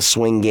can get the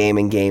swing game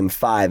in game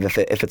 5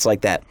 if it's like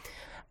that.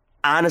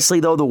 Honestly,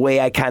 though, the way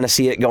I kind of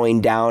see it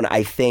going down,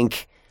 I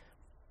think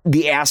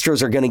the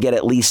Astros are going to get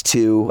at least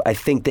 2. I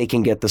think they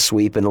can get the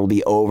sweep and it'll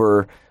be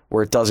over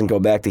where it doesn't go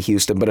back to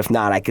Houston. But if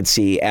not, I could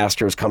see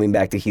Astros coming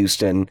back to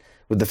Houston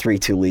with the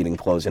 3-2 lead and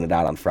closing it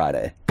out on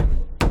Friday.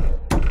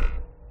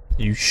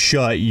 You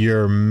shut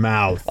your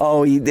mouth.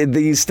 Oh,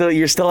 you're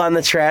still on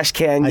the trash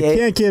can game? I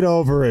can't get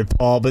over it,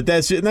 Paul, but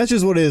that's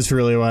just what it is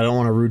really. I don't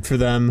want to root for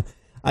them.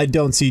 I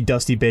don't see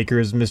Dusty Baker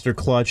as Mr.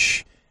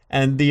 Clutch.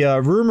 And the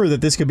rumor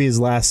that this could be his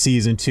last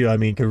season, too,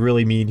 could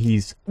really mean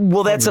he's...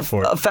 Well, that's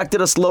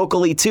affected us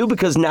locally, too,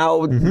 because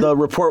now the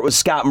report was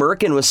Scott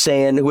Merkin was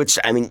saying, which,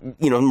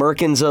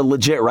 Merkin's a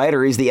legit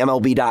writer. He's the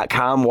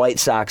MLB.com White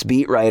Sox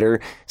beat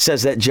writer,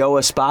 says that Joe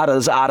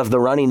Espada's out of the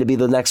running to be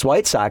the next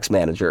White Sox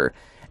manager.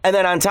 And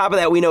then on top of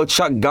that, we know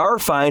Chuck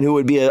Garfien, who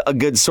would be a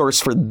good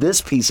source for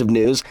this piece of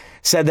news,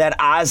 said that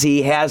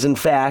Ozzie has, in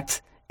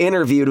fact,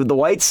 interviewed with the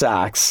White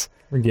Sox.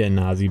 We're getting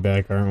Ozzie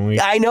back, aren't we?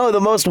 I know.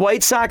 The most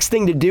White Sox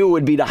thing to do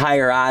would be to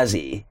hire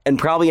Ozzie and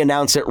probably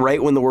announce it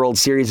right when the World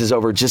Series is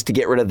over just to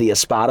get rid of the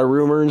Espada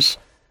rumors.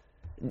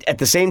 At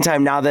the same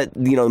time, now that,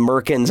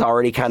 Merkin's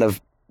already kind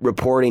of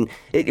reporting,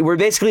 we're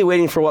basically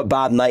waiting for what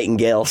Bob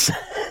Nightingale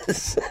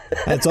says.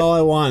 That's all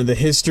I want. The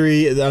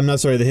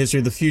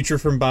future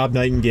from Bob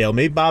Nightingale.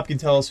 Maybe Bob can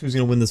tell us who's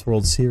going to win this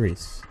World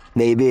Series.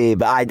 Maybe,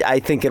 but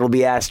I think it'll be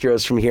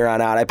Astros from here on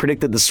out. I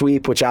predicted the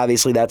sweep, which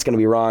obviously that's going to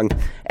be wrong.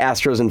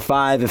 Astros in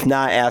 5, if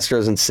not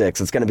Astros in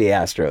 6. It's going to be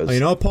Astros. Oh, you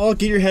know what, Paul?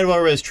 Get your head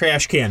over this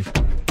trash can.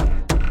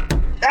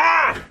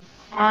 Ah!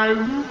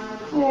 I've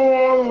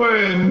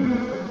fallen,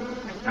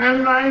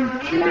 and I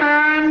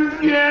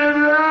can't get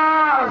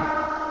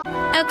up.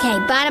 Okay,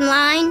 bottom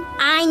line,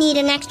 I need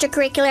an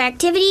extracurricular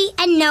activity,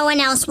 and no one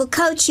else will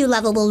coach you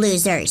lovable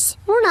losers.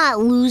 We're not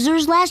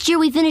losers. Last year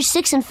we finished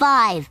 6 and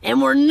 5.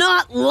 And we're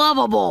not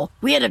lovable.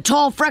 We had a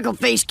tall,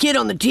 freckle-faced kid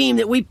on the team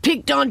that we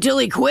picked on till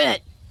he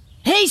quit.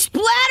 Hey,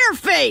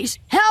 Splatterface!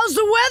 How's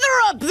the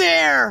weather up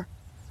there?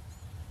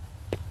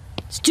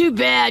 It's too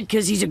bad,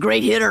 because he's a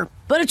great hitter,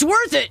 but it's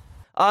worth it.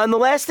 And the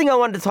last thing I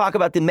wanted to talk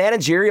about, the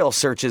managerial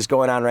searches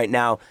going on right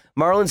now.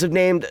 Marlins have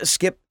named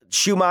Skip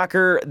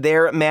Schumacher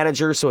their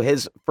manager, so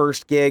his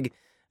first gig.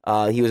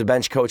 He was a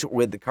bench coach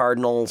with the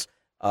Cardinals,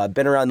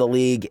 been around the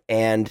league,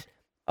 and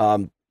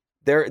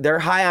they're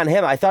high on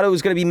him. I thought it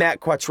was going to be Matt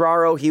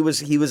Quatraro. He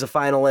was a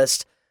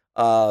finalist,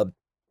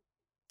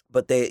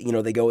 but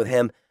they go with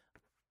him.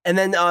 And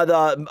then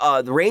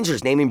the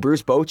Rangers naming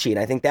Bruce Bochy, and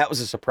I think that was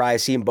a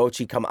surprise, seeing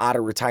Bochy come out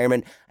of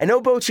retirement. I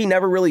know Bochy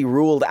never really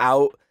ruled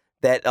out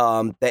that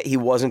he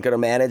wasn't going to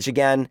manage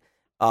again.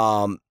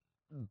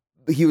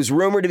 He was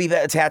rumored to be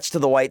attached to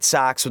the White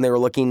Sox when they were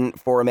looking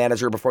for a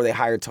manager before they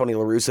hired Tony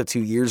La Russa 2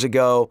 years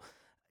ago.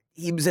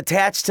 he was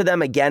attached to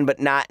them again, but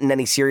not in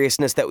any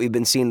seriousness that we've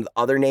been seeing with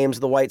other names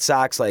of the White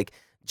Sox, like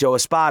Joe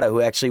Espada,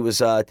 who actually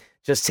was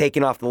just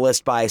taken off the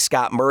list by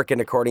Scott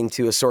Merkin, according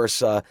to a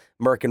source,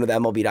 Merkin with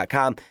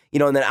MLB.com.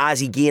 And then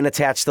Ozzie Guillen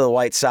attached to the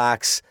White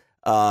Sox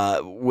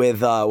with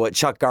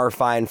Chuck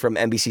Garfien from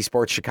NBC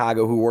Sports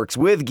Chicago, who works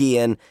with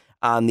Guillen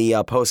on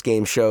the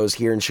post-game shows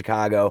here in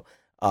Chicago.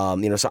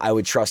 So I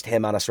would trust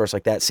him on a source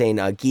like that, saying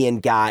Guillen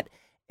got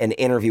an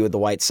interview with the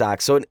White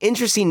Sox. So an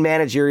interesting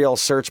managerial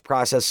search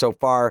process so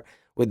far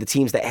with the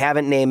teams that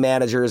haven't named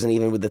managers and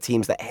even with the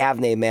teams that have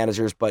named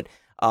managers. But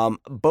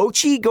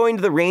Bochy going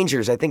to the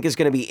Rangers, I think, is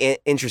going to be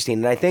interesting.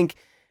 And I think,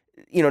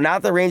 now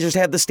that the Rangers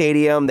have the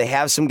stadium, they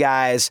have some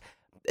guys,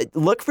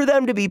 look for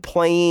them to be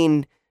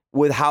playing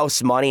with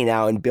house money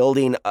now and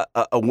building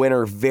a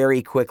winner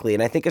very quickly.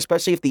 And I think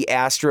especially if the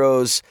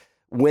Astros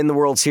win the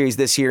World Series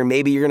this year,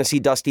 maybe you're going to see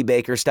Dusty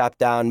Baker step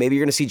down. Maybe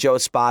you're going to see Joe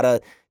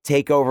Espada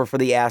take over for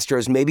the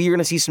Astros. Maybe you're going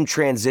to see some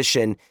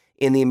transition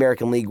in the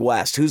American League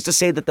West. Who's to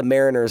say that the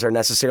Mariners are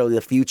necessarily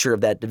the future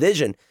of that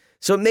division?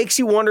 So it makes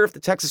you wonder if the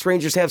Texas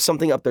Rangers have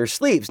something up their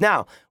sleeves.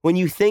 Now, when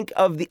you think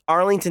of the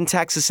Arlington,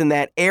 Texas, in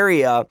that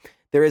area,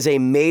 there is a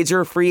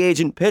major free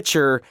agent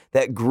pitcher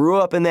that grew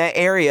up in that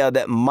area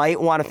that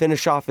might want to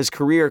finish off his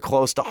career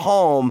close to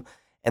home,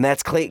 and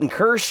that's Clayton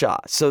Kershaw.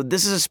 So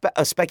this is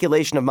a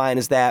speculation of mine,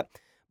 is that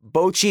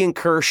Bochy and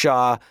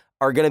Kershaw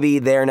are going to be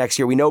there next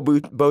year. We know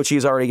Bochy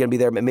is already going to be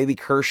there, but maybe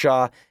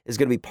Kershaw is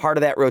going to be part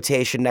of that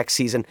rotation next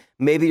season.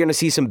 Maybe you're going to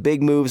see some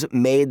big moves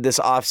made this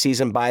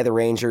offseason by the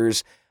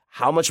Rangers.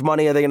 How much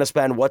money are they going to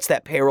spend? What's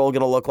that payroll going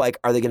to look like?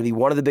 Are they going to be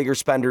one of the bigger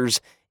spenders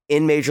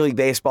in Major League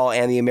Baseball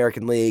and the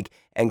American League?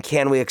 And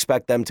can we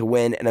expect them to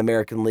win an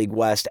American League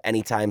West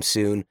anytime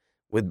soon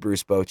with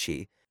Bruce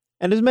Bochy?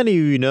 And as many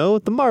of you know,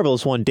 the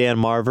marvelous one, Dan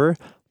Marver,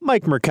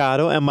 Mike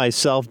Mercado, and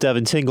myself,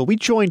 Devin Tingle, we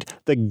joined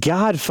the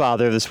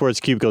godfather of the Sports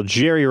Cubicle,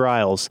 Jerry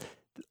Riles,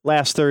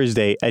 last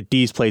Thursday at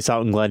Dee's Place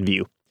out in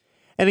Glenview.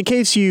 And in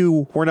case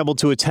you weren't able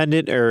to attend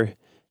it or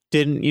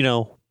didn't,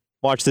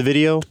 watch the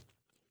video,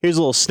 here's a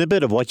little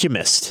snippet of what you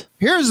missed.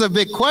 Here's a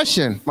big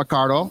question,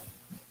 Mercado.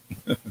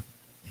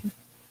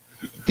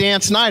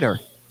 Dan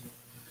Snyder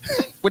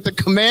with the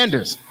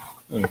Commanders.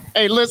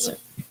 Hey, listen,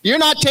 you're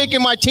not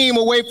taking my team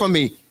away from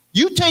me.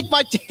 You take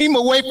my team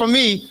away from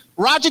me,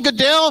 Roger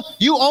Goodell,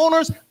 you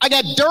owners, I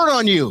got dirt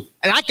on you,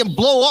 and I can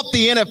blow up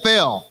the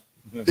NFL.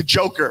 The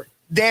Joker.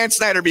 Dan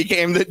Snyder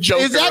became the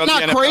Joker. Is that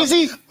not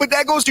crazy? But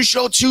that goes to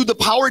show, too, the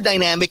power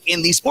dynamic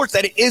in these sports,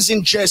 that it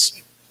isn't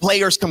just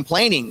players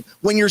complaining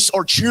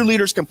or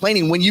cheerleaders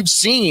complaining. When you've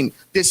seen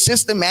this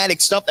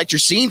systematic stuff that you're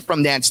seeing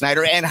from Dan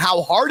Snyder and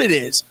how hard it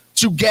is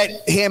to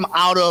get him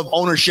out of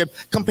ownership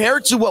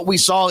compared to what we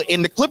saw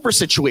in the Clipper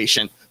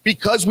situation,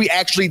 because we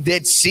actually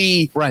did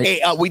see,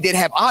 we did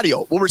have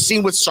audio, what we're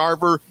seeing with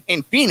Sarver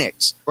in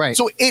Phoenix. Right.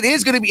 So it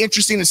is going to be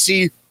interesting to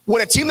see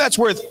what a team that's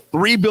worth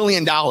 $3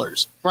 billion,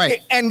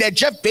 and that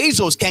Jeff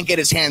Bezos can't get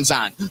his hands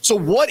on. So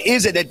what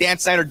is it that Dan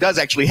Snyder does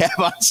actually have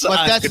on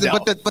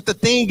But the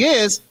thing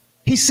is,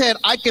 he said,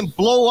 I can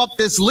blow up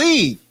this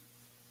league.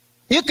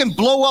 He can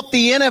blow up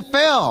the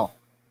NFL.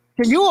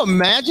 Can you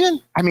imagine?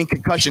 I mean,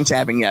 concussions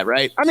having that,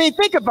 right? I mean,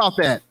 think about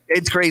that.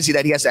 It's crazy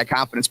that he has that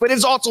confidence, but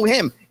it's also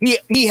him.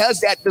 He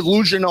has that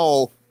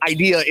delusional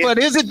idea. But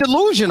is it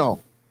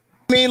delusional?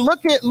 I mean,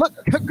 look,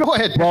 go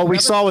ahead. Well, we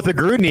saw with the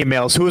Gruden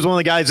emails, who was one of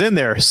the guys in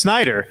there?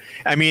 Snyder.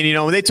 I mean,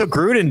 when they took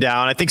Gruden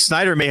down, I think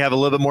Snyder may have a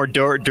little bit more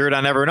dirt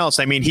on everyone else.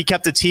 I mean, he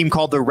kept a team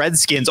called the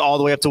Redskins all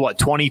the way up to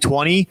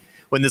 2020?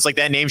 When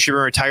that name should have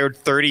been retired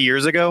 30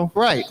 years ago?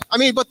 Right. I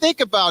mean, but think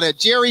about it.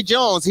 Jerry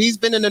Jones, he's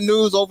been in the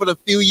news over the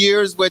few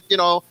years with,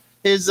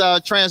 his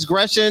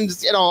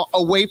transgressions,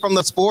 away from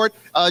the sport.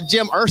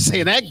 Jim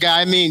Irsay, that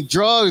guy, I mean,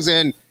 drugs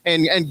and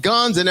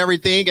guns and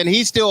everything, and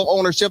he's still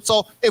ownership.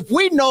 So if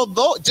we know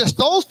just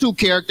those two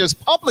characters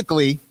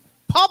publicly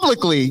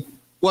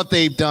what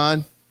they've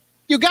done,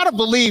 you got to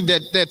believe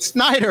that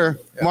Snyder,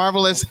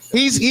 marvelous,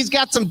 he's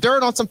got some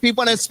dirt on some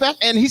people,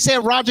 and he said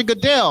Roger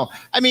Goodell.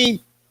 I mean,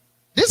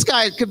 this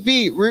guy could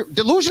be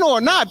delusional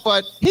or not,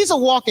 but he's a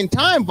walking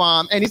time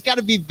bomb, and he's got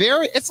to be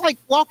it's like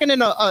walking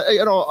in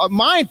a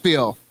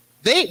minefield.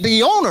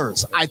 The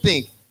owners, I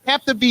think,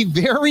 have to be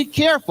very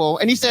careful.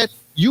 And he said,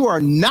 you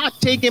are not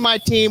taking my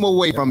team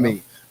away from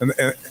me.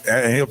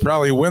 And he'll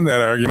probably win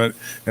that argument.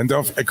 And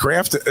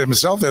Kraft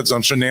himself had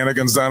some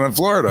shenanigans down in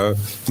Florida.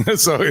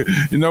 So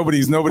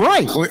nobody's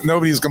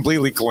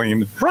completely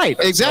clean. Right,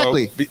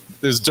 exactly. So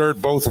there's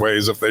dirt both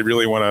ways if they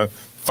really want to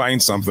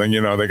find something,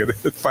 they could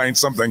find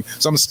something,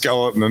 some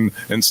skeleton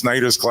in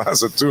Snyder's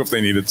closet too, if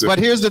they needed to. But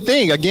here's the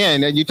thing,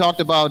 again, and you talked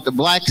about the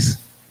blacks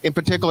in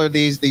particular,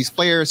 these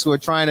players who are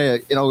trying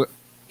to,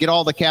 get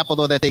all the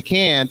capital that they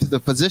can to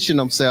position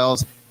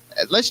themselves.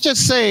 Let's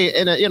just say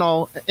in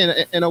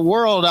a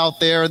world out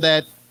there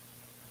that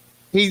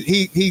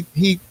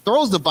he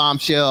throws the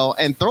bombshell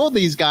and throw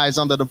these guys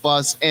under the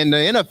bus, and the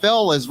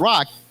NFL is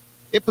rocked.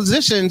 It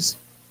positions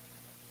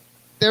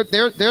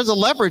there's a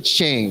leverage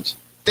change.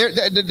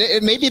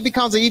 Maybe it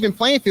becomes an even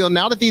playing field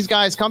now that these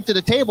guys come to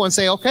the table and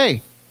say,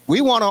 okay,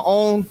 we want to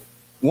own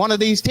one of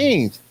these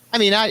teams. I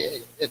mean,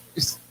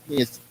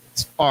 it's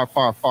far,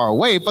 far, far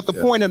away. But the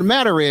point of the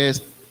matter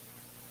is,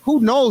 who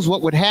knows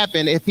what would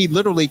happen if he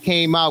literally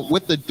came out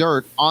with the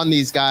dirt on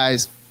these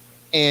guys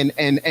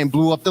and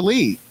blew up the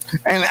league.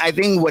 And I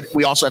think what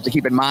we also have to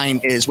keep in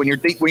mind is when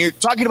you're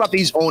talking about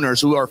these owners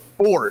who are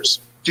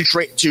forced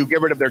to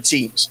get rid of their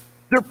teams,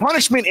 their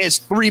punishment is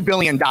 $3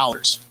 billion,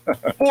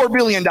 $4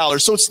 billion.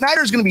 So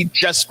Snyder's going to be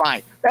just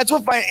fine.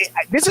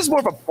 This is more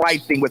of a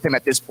pride thing with him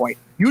at this point.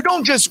 You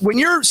don't just, when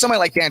you're somebody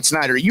like Dan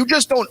Snyder, you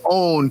just don't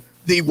own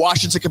the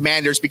Washington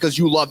Commanders because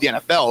you love the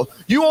NFL.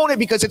 You own it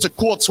because it's a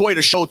cool toy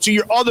to show to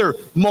your other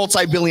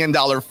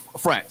multi-billion-dollar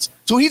friends.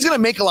 So he's going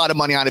to make a lot of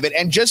money out of it.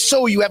 And just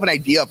so you have an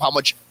idea of how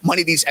much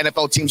money these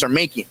NFL teams are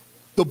making,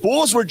 the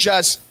Bulls were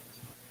just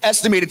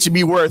estimated to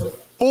be worth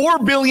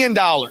 $4 billion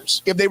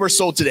if they were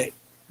sold today.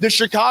 The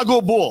Chicago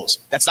Bulls,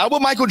 that's not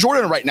what Michael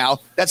Jordan right now.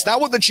 That's not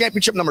what the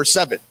championship number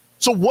 7.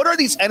 So what are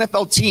these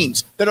NFL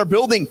teams that are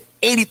building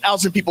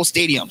 80,000 people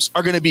stadiums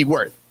are going to be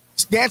worth?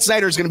 Dan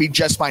Snyder is going to be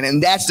just fine.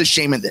 And that's the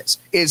shame in this,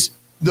 is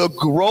the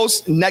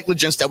gross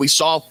negligence that we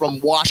saw from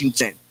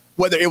Washington,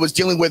 whether it was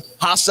dealing with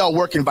hostile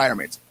work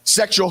environments,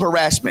 sexual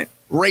harassment,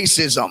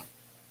 racism.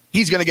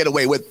 He's going to get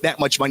away with that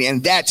much money.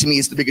 And that, to me,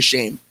 is the biggest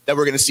shame that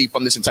we're going to see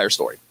from this entire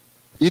story.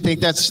 You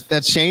think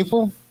that's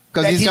shameful?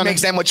 Because he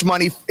makes that much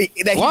money, that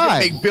he can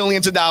make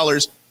billions of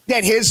dollars.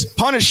 That his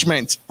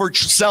punishment for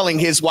selling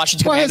his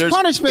Washington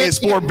Commanders is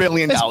 $4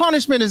 billion. His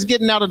punishment is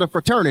getting out of the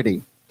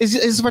fraternity.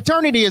 His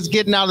fraternity is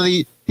getting out of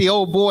the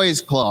old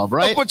boys club,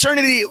 right?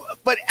 Fraternity,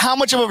 but how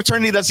much of a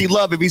fraternity does he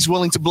love if he's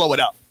willing to blow it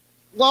up?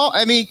 Well,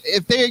 I mean,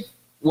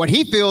 what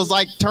he feels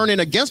like turning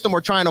against him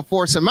or trying to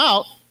force him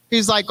out,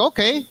 he's like,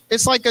 okay,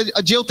 it's like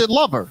a jilted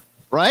lover,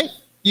 right?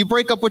 You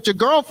break up with your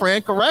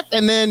girlfriend, correct?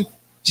 And then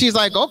she's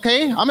like,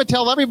 okay, I'm going to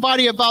tell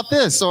everybody about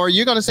this. Or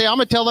you're going to say, I'm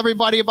going to tell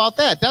everybody about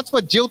that. That's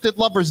what jilted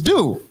lovers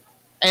do.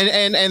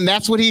 And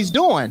that's what he's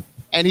doing.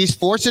 And he's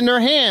forcing their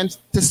hands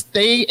to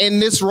stay in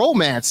this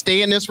romance,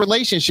 stay in this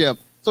relationship.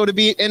 So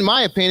in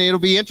my opinion,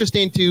 it'll be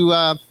interesting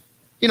to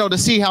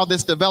see how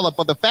this develops.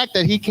 But the fact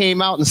that he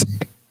came out and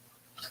said,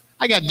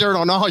 I got dirt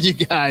on all you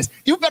guys.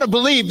 You better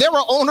believe there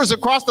were owners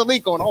across the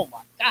league going, oh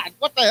my God,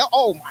 what the hell?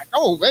 Oh my,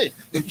 oh wait.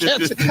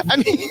 I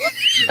mean,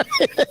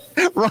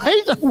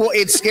 right? Well,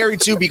 it's scary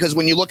too, because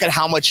when you look at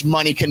how much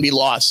money can be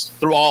lost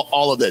through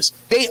all of this,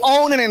 they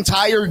own an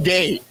entire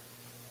day.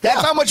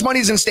 That's how much money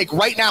is in stake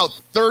right now,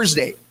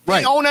 Thursday.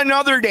 Right. They own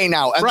another day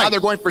now. And now they're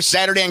going for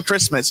Saturday and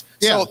Christmas.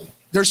 Yeah. So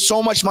there's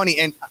so much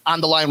money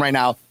on the line right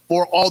now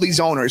for all these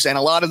owners. And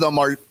a lot of them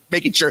are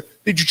making sure,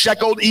 did you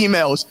check old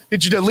emails?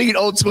 Did you delete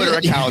old Twitter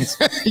accounts?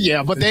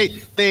 Yeah, but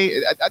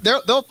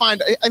they'll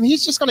find, I mean,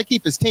 he's just going to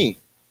keep his team.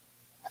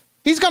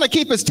 He's going to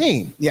keep his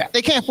team. Yeah.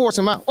 They can't force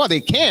him out. Well,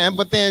 they can,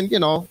 but then,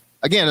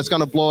 again, it's going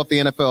to blow up the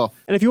NFL.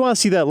 And if you want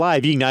to see that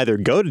live, you can either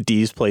go to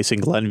Dee's Place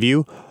in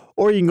Glenview,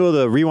 or you can go to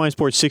the Rewind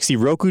Sports 60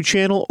 Roku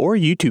channel or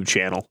YouTube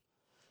channel.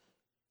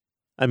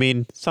 I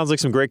mean, sounds like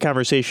some great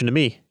conversation to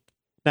me.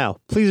 Now,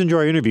 please enjoy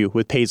our interview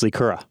with Paisley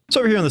Currah. So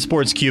over here in the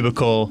Sports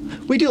Cubicle,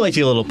 we do like to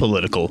get a little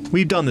political.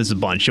 We've done this a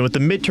bunch, and with the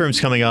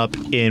midterms coming up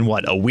in,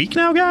 a week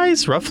now,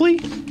 guys, roughly?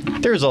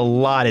 There's a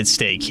lot at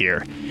stake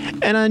here.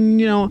 And,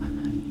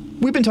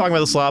 we've been talking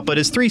about this a lot, but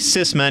as 3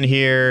 cis men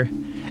here,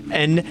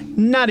 and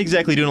not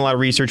exactly doing a lot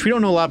of research, we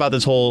don't know a lot about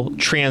this whole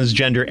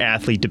transgender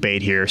athlete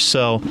debate here.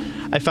 So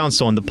I found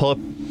someone,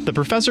 the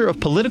professor of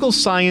political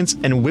science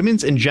and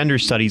women's and gender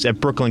studies at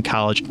Brooklyn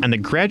College and the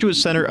Graduate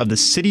Center of the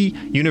City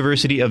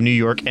University of New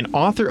York, and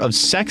author of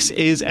Sex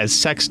Is As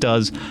Sex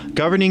Does,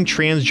 Governing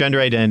Transgender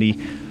Identity.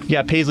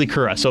 Yeah, Paisley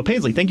Currah. So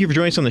Paisley, thank you for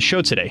joining us on the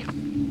show today.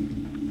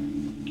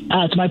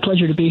 It's my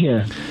pleasure to be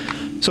here.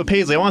 So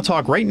Paisley, I want to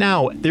talk right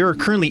now. There are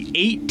currently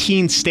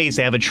 18 states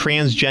that have a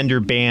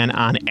transgender ban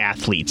on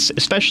athletes,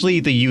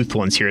 especially the youth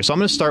ones here. So I'm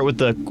going to start with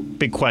the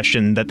big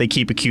question that they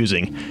keep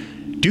accusing.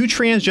 Do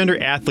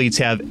transgender athletes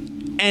have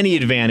any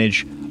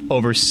advantage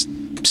over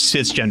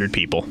cisgendered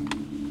people?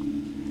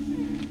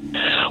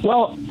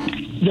 Well,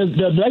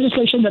 the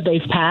legislation that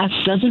they've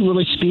passed doesn't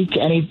really speak to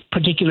any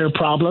particular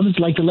problems.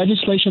 Like the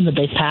legislation that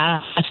they've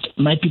passed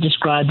might be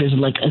described as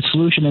like a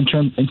solution in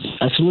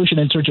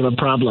search of a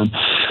problem,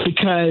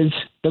 because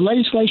the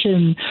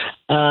legislation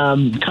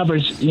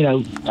covers,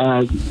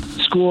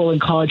 school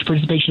and college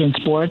participation in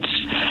sports.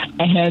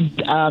 And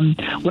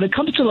when it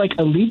comes to like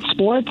elite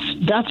sports,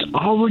 that's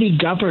already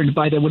governed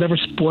by whatever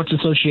sports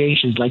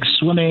associations, like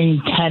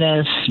swimming,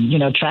 tennis,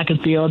 track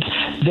and field.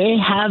 They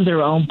have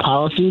their own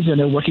policies, and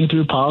they're working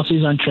through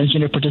policies on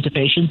transgender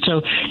participation.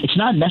 So it's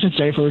not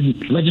necessary for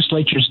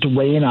legislatures to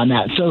weigh in on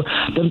that. So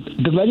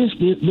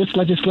this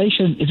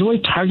legislation is really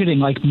targeting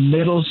like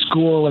middle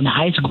school and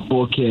high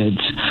school kids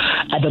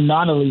at the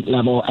non-elite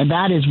level, and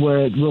that is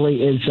where it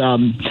really is.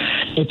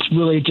 It's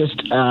really just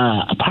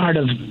a part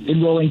of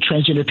enrolling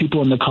transgender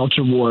people in the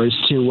culture wars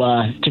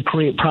to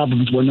create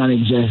problems where none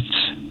exists.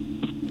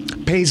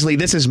 Paisley,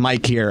 this is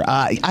Mike here.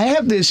 I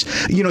have this,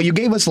 you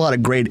gave us a lot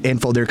of great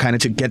info there kind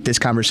of to get this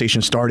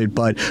conversation started.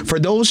 But for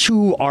those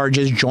who are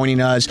just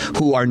joining us,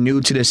 who are new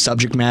to this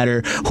subject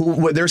matter,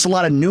 there's a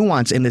lot of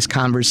nuance in this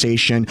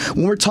conversation.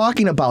 When we're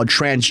talking about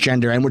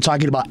transgender and we're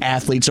talking about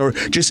athletes or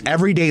just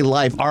everyday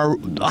life,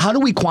 how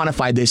do we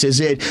quantify this? Is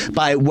it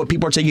by what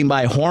people are taking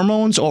by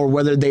hormones or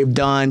whether they've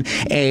done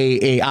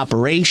a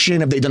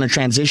operation, have they done a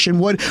transition?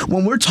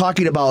 When we're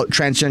talking about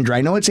transgender, I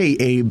know it's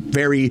a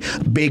very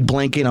big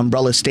blanket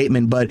umbrella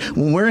statement, but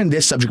when we're in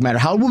this subject matter,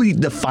 how will we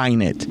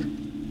define it?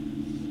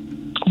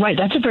 Right,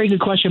 that's a very good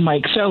question,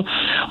 Mike. So,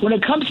 when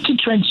it comes to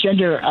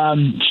transgender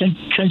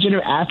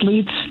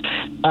athletes,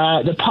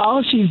 the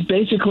policies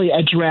basically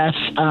address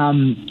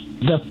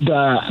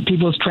the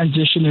people's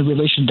transition in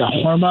relation to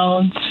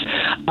hormones.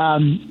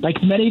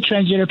 Like many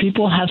transgender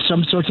people have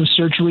some sorts of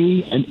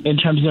surgery in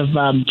terms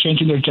of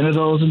changing their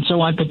genitals and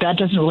so on, but that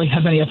doesn't really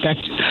have any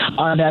effect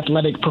on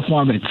athletic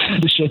performance,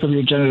 the shape of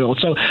your genitals.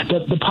 So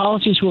the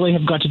policies really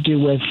have got to do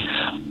with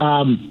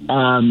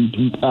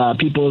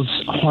people's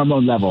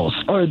hormone levels,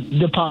 or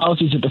the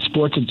policies that the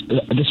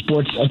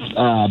sports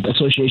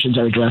associations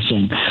are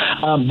addressing.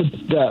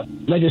 The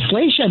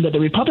legislation that the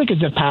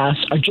Republicans have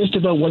passed are just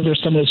about whether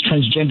someone is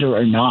transgender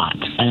or not,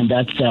 and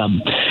that's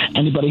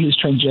anybody who's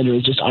transgender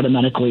is just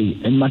automatically,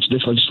 in much of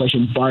this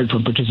legislation, barred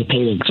from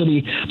participating. So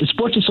the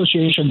sports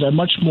associations are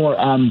much more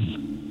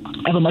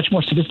have a much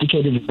more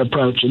sophisticated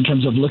approach in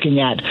terms of looking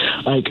at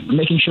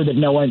making sure that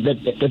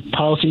that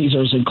policies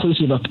are as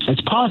inclusive as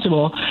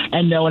possible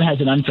and no one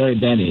has an unfair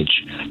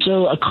advantage.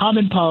 So a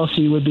common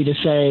policy would be to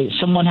say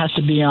someone has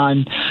to be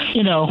on,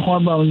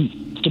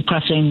 hormone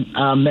suppressing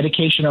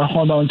medication or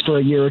hormones for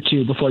a year or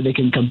two before they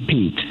can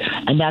compete.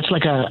 And that's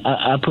like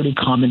a pretty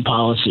common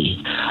policy.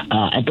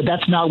 But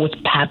that's not what's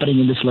happening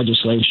in this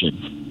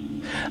legislation.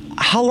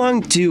 How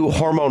long do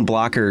hormone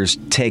blockers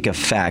take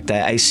effect?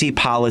 I see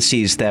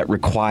policies that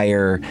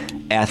require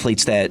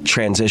athletes that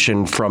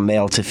transition from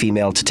male to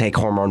female to take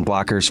hormone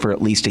blockers for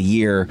at least a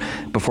year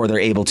before they're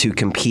able to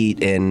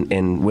compete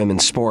in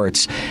women's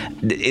sports.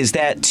 Is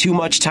that too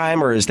much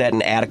time, or is that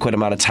an adequate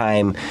amount of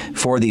time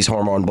for these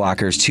hormone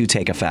blockers to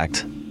take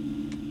effect?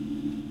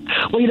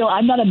 Well,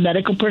 I'm not a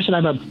medical person.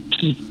 I'm a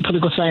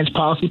political science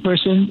policy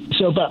person.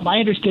 But my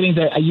understanding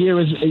that a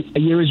year is a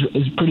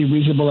pretty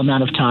reasonable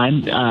amount of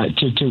time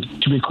to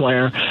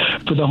require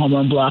for the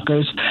hormone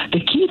blockers.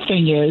 The key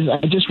thing is,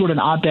 I just wrote an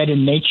op-ed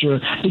in Nature.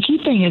 The key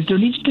thing is there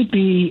needs to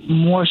be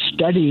more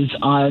studies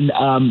on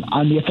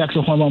the effects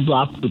of hormone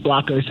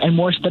blockers, and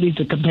more studies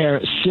to compare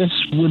cis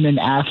women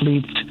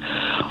athletes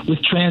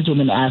with trans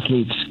women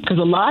athletes. Because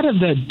a lot of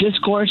the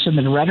discourse and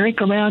the rhetoric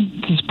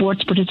around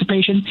sports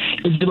participation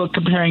is about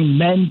comparing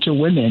men to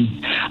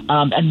women.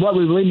 And what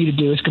we really need to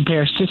do is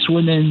compare cis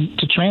women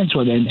to trans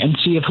women and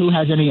see who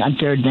has any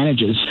unfair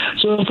advantages.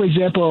 So, for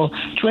example,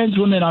 trans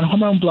women on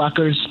hormone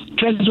blockers,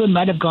 trans women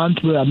might have gone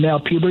through a male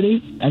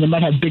puberty and they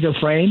might have bigger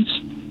frames.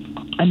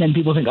 And then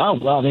people think, oh,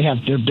 well,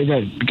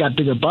 got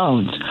bigger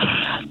bones.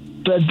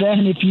 But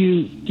then if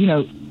you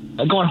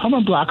go on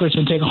hormone blockers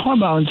and take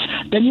hormones,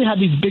 then you have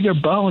these bigger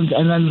bones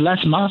and then less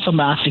muscle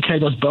mass to carry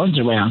those bones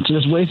around. So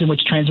there's ways in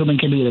which trans women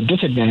can be at a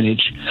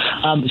disadvantage.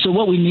 So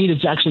what we need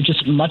is actually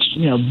just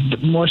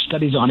more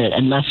studies on it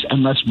and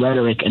less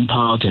rhetoric and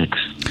politics.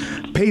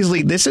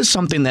 Paisley, this is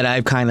something that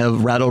I've kind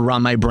of rattled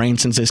around my brain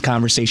since this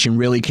conversation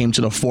really came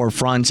to the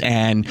forefront,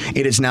 and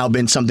it has now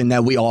been something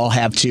that we all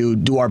have to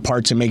do our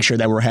part to make sure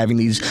that we're having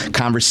these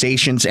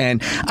conversations.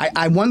 And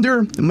I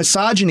wonder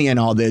misogyny in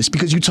all this,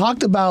 because you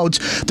talked about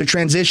the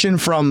transition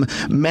from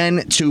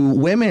men to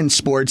women's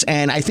sports,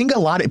 and I think a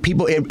lot of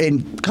people,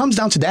 it comes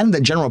down to that in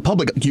the general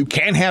public. You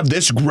can't have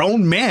this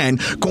grown man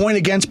going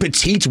against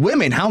petite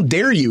women. How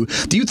dare you?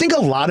 Do you think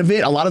a lot of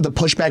the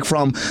pushback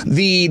from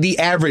the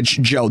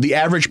average Joe, the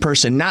average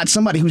person, not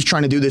somebody who's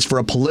trying to do this for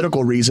a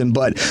political reason,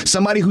 but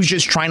somebody who's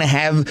just trying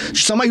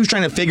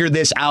to figure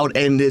this out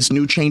in this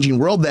new changing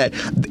world, that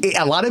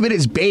a lot of it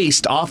is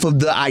based off of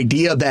the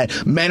idea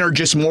that men are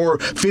just more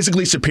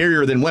physically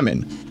superior than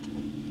women?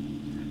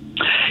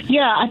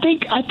 Yeah, I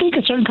think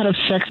a certain kind of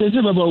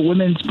sexism about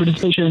women's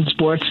participation in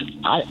sports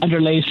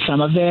underlays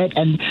some of it,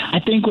 and I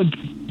think when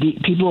the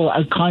people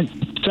are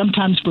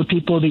sometimes for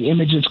people the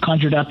image is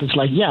conjured up as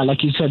like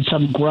you said,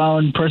 some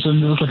grown person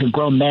who looks like a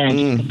grown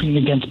man competing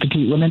against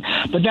petite women,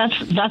 but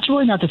that's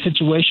really not the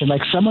situation.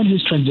 Like someone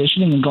who's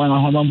transitioning and going on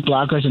hormone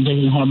blockers and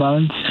taking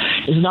hormones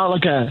is not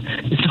like a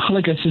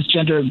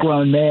cisgender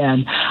grown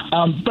man.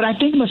 But I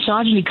think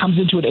misogyny comes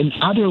into it in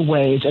other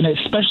ways, and it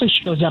especially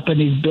shows up in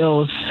these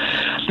bills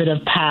that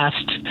have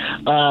passed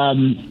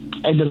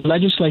in the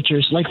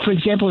legislatures. Like, for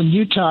example, in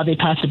Utah, they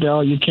passed a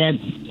bill,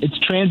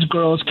 trans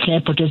girls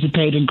can't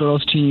participate in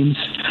girls' teams.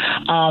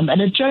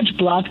 And a judge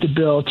blocked the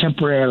bill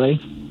temporarily.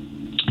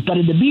 But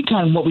in the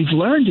meantime, what we've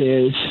learned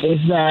is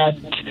that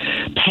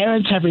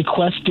parents have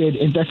requested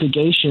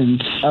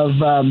investigations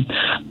of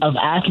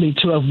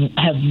athletes who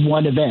have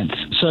won events.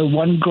 So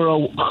one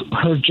girl,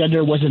 her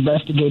gender was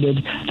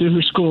investigated through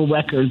her school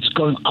records,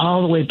 going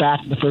all the way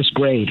back to the first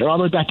grade, or all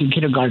the way back to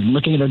kindergarten,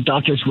 looking at her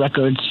doctor's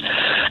records,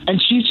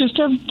 and she's just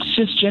a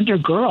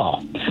cisgender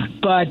girl.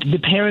 But the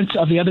parents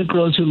of the other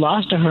girls who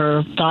lost to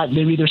her thought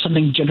maybe there's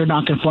something gender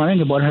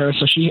nonconforming about her,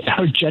 so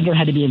her gender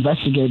had to be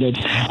investigated.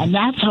 And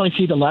that's how I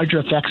see the larger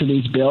effects of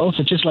these bills.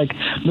 It's just like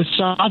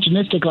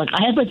misogynistic. Like,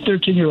 I have a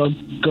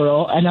 13-year-old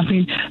girl, and I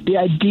mean, the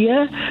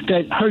idea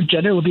that her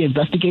gender will be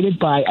investigated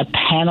by a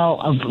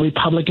panel of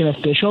Republican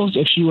officials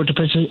if she were to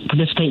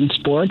participate in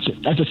sports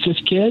as a cis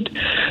kid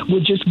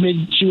would just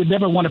mean she would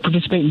never want to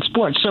participate in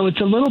sports. So it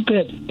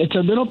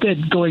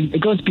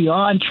goes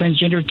beyond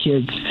transgender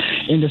kids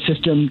in the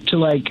system to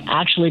like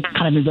actually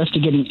kind of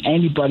investigating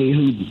anybody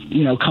who,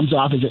 you know, comes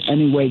off as in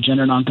any way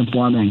gender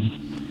nonconforming.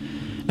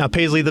 Now,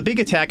 Paisley, the big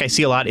attack I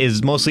see a lot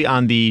is mostly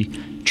on the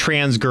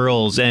trans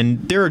girls, and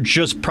there are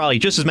probably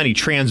just as many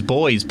trans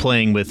boys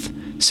playing with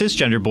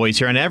cisgender boys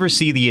here. I never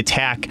see the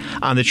attack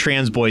on the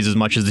trans boys as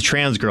much as the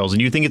trans girls. And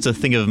do you think it's a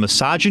thing of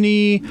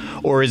misogyny,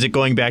 or is it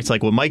going back to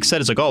like what Mike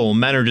said? It's like, oh, well,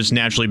 men are just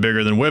naturally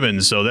bigger than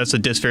women, so that's a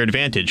disfair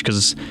advantage,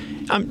 because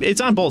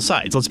it's on both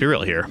sides. Let's be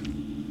real here.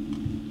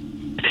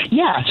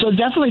 Yeah, so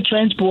definitely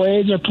trans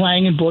boys are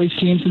playing in boys'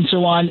 teams and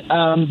so on,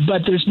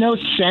 but there's no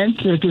sense,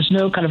 there's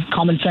no kind of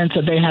common sense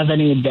that they have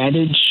any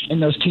advantage in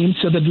those teams.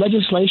 So the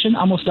legislation,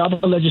 almost all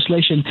the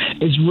legislation,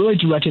 is really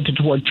directed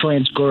toward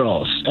trans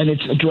girls, and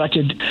it's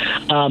directed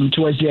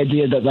towards the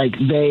idea that like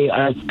they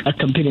are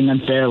competing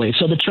unfairly.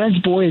 So the trans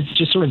boys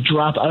just sort of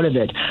drop out of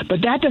it.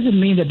 But that doesn't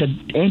mean that the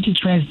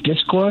anti-trans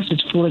discourse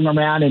that's fooling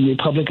around in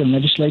Republican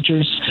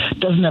legislatures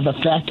doesn't have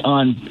effect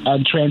on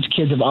trans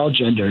kids of all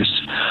genders.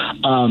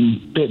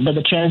 But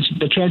the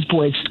trans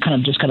boys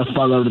kind of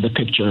fall out of the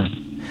picture.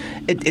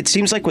 It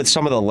seems like with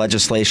some of the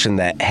legislation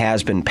that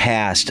has been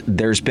passed,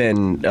 there's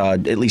been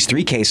at least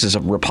 3 cases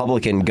of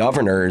Republican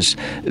governors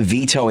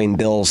vetoing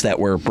bills that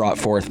were brought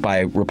forth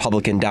by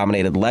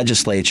Republican-dominated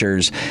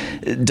legislatures.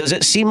 Does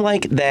it seem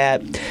like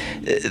that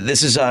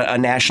this is a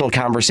national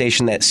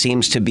conversation that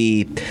seems to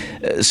be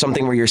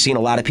something where you're seeing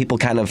a lot of people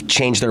kind of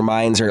change their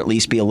minds, or at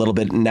least be a little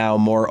bit now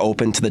more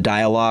open to the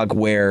dialogue,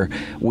 where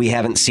we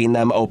haven't seen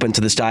them open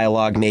to this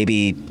dialogue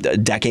maybe a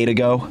decade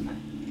ago?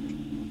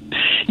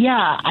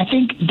 Yeah, I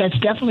think that's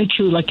definitely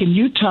true. Like in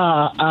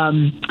Utah,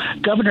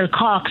 Governor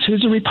Cox,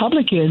 who's a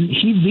Republican,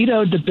 he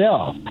vetoed the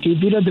bill.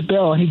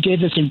 And he gave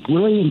this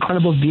really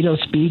incredible veto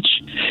speech.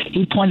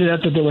 He pointed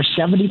out that there were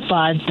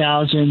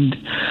 75,000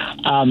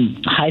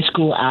 high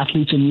school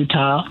athletes in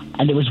Utah,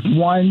 and there was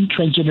one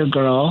transgender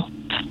girl,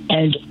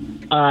 and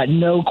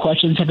no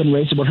questions have been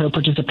raised about her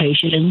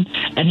participation.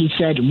 And he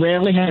said,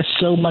 rarely has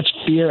so much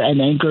fear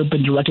and anger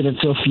been directed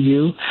at so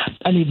few.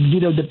 And he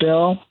vetoed the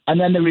bill. And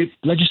then the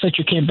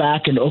legislature came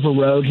back and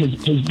overrode his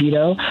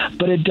veto.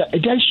 But it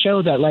does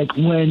show that, like,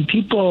 when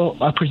people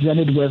are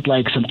presented with,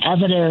 like, some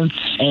evidence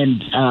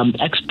and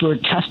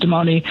expert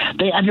testimony,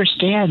 they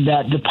understand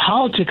that the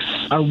politics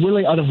are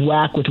really out of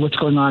whack with what's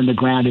going on the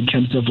ground in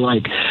terms of,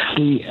 like,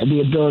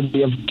 the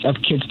ability of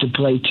kids to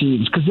play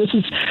teams. Because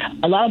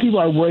a lot of people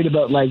are worried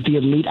about, like,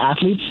 the elite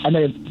athletes, and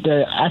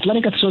the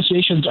athletic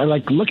associations are,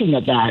 like, looking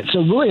at that.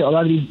 So really, a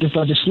lot of this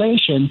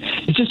legislation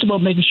is just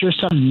about making sure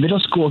some middle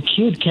school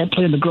kid can't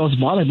play in the girls'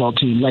 volleyball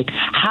team. Like,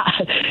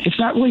 it's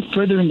not really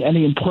furthering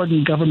any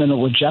important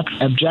governmental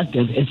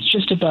objective. It's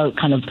just about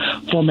kind of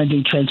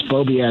fomenting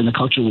transphobia and the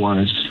culture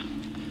wars.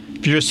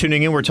 If you're just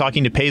tuning in, we're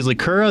talking to Paisley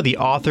Kura, the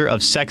author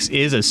of Sex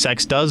Is as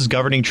Sex Does,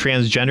 Governing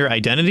Transgender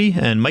Identity.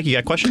 And Mike, you got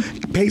a question?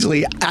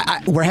 Paisley,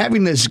 we're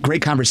having this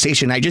great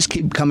conversation. I just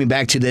keep coming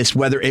back to this,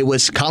 whether it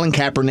was Colin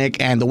Kaepernick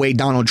and the way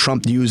Donald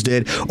Trump used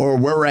it, or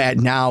where we're at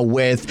now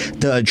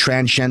with the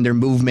transgender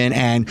movement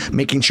and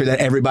making sure that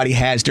everybody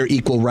has their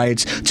equal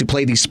rights to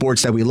play these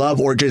sports that we love,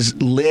 or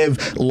just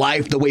live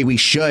life the way we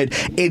should.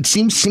 It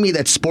seems to me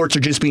that sports are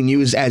just being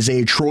used as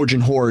a Trojan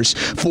horse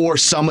for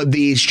some of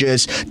these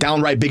just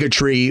downright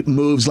bigotry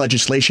moves,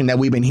 legislation that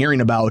we've been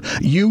hearing about.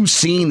 You've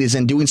seen this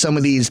and doing some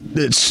of these,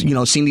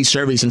 seeing these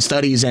surveys and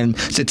studies and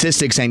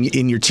statistics and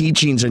in your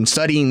teachings and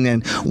studying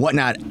and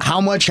whatnot.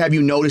 How much have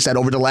you noticed that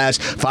over the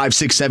last 5,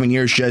 6, 7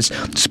 years, just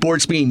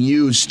sports being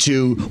used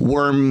to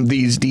worm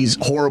these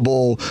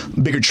horrible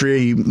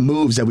bigotry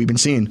moves that we've been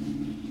seeing?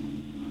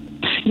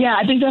 Yeah,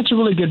 I think that's a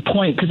really good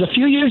point, because a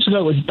few years ago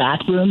it was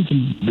bathrooms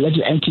and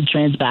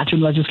anti-trans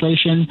bathroom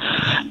legislation,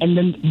 and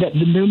then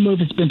the new move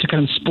has been to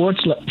kind of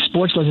sports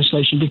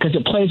legislation, because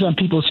it plays on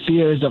people's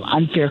fears of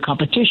unfair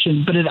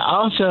competition, but it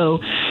also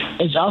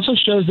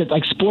shows that,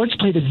 like, sports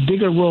play this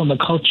bigger role in the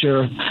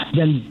culture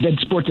than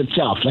sports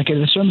itself. Like,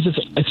 it assumes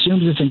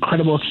this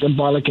incredible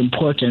symbolic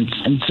importance,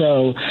 and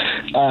so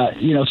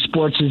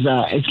sports is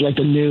like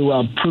the new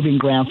proving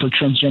ground for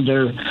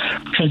transgender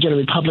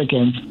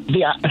Republicans.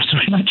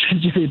 Not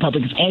transgender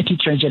Republicans,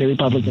 anti-transgender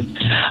Republicans.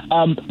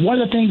 One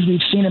of the things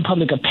we've seen in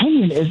public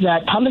opinion is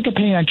that public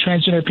opinion on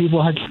transgender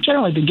people has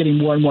generally been getting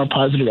more and more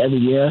positive every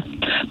year.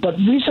 But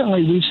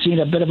recently we've seen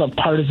a bit of a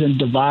partisan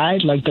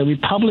divide. Like, the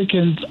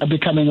Republicans are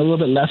becoming a little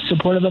bit less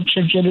supportive of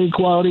transgender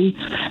equality,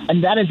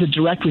 and that is a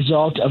direct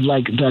result of,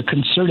 like, the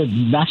concerted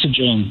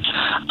messaging,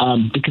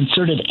 the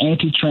concerted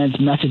anti-trans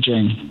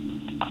messaging.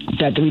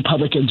 that the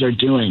Republicans are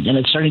doing, and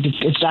it's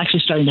actually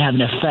starting to have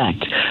an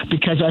effect,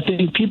 because I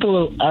think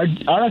people are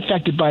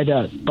affected by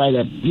the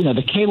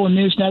the cable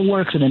news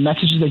networks and the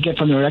messages they get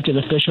from their elected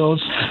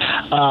officials,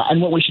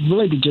 and what we should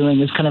really be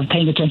doing is kind of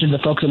paying attention to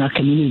the folks in our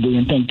community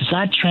and think, does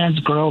that trans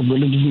girl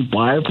really need to be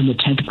barred from the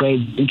 10th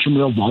grade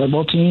intramural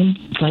volleyball team?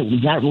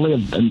 Is that really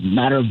a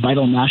matter of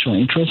vital national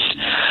interest?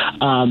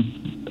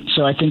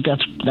 So I think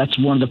that's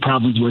one of the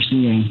problems we're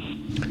seeing.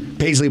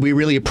 Paisley, we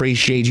really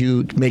appreciate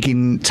you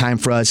making time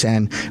for us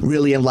and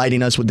really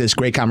enlightening us with this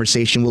great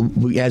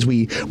conversation. As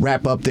we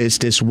wrap up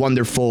this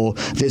wonderful,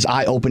 this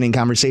eye-opening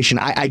conversation,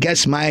 I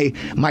guess my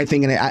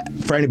thing,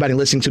 and for anybody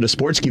listening to the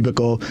Sports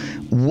Cubicle,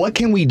 what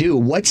can we do?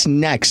 What's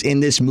next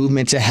in this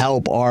movement to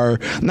help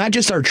not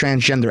just our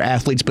transgender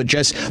athletes, but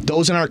just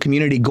those in our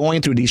community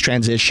going through these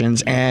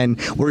transitions?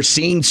 And we're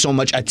seeing so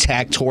much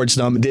attack towards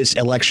them this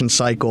election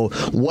cycle.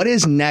 What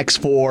is next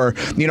for,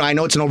 I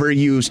know it's an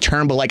overused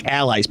term, but like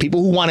allies,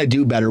 people who want to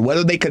do better,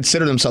 whether they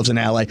consider themselves an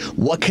ally,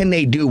 what can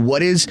they do?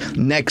 What is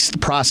next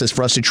process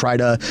for us to try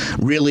to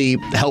really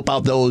help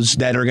out those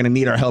that are going to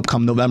need our help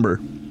come November?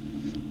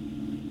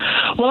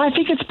 Well, I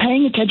think it's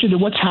paying attention to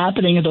what's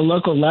happening at the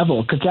local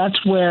level, because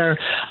that's where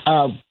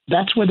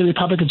the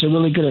Republicans are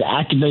really good at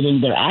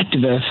activating their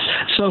activists.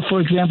 So, for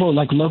example,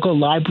 like local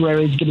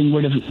libraries getting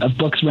rid of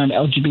books around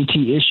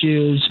LGBT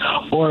issues,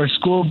 or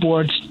school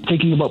boards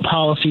thinking about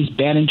policies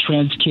banning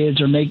trans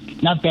kids, or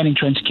not banning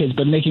trans kids,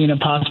 but making it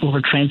impossible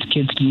for trans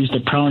kids to use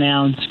the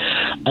pronouns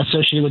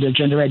associated with their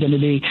gender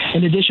identity,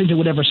 in addition to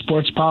whatever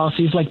sports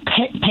policies, like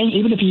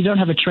even if you don't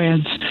have a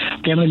trans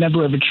family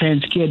member of a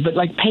trans kid, but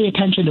like pay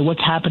attention to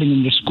what's happening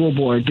in your school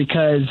board,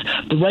 because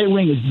the right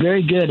wing is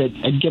very good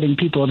at getting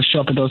people to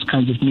show up at those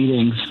kinds of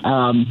meetings,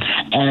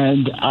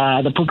 and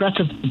the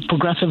progressive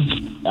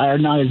are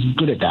not as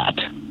good at that.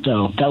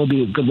 So that would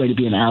be a good way to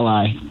be an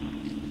ally.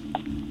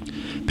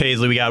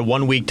 Paisley, we got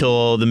 1 week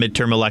till the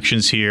midterm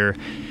elections here,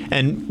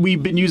 and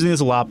we've been using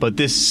this a lot, but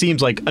this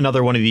seems like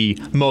another one of the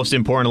most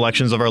important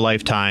elections of our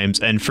lifetimes.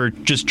 And for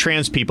just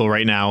trans people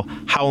right now,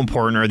 how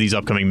important are these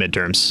upcoming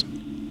midterms?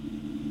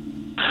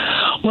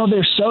 Well,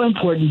 they're so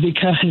important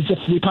because the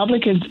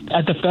Republicans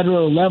at the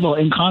federal level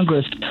in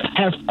Congress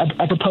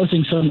are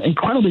proposing some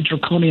incredibly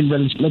draconian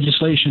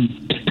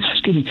legislation.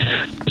 Excuse me.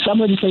 Some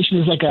legislation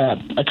is like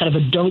a kind of a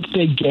don't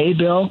say gay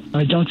bill, or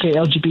a don't say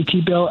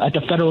LGBT bill at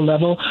the federal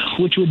level,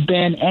 which would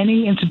ban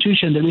any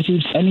institution that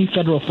receives any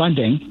federal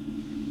funding,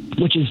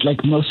 which is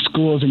like most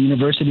schools and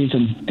universities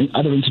and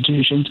other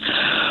institutions,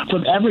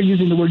 from ever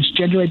using the words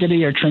gender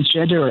identity or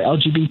transgender or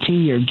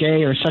LGBT or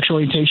gay or sexual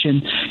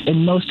orientation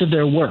in most of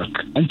their work.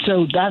 And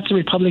so that's a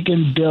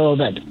Republican bill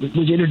that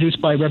was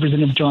introduced by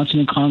Representative Johnson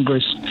in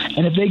Congress.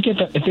 And if they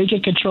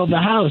get control of the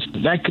House,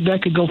 that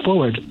could go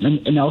forward,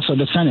 and also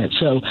the Senate.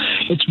 So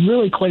it's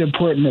really quite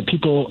important that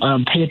people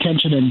pay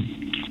attention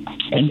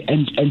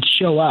and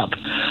show up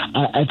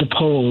at the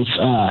polls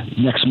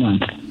next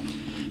month.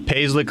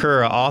 Paisley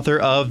Kura, author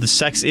of The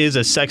Sex Is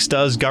as Sex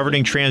Does,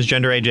 Governing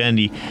Transgender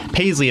Identity.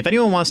 Paisley, if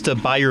anyone wants to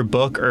buy your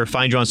book or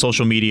find you on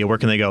social media, where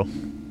can they go?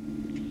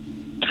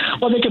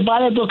 Well, they can buy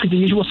that book at the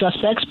usual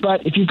suspects,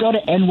 but if you go to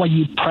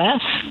NYU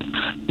Press,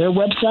 their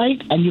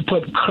website, and you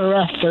put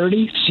Currah30, Currah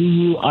 30,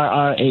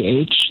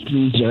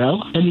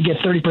 then you get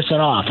 30%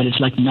 off, and it's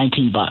like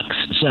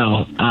 $19.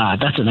 So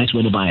that's a nice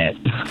way to buy it.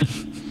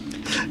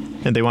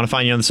 And they want to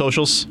find you on the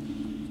socials?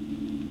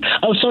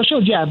 Oh,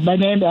 socials, yeah. My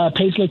name,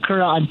 Paisley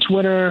Kura on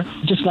Twitter.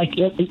 Just like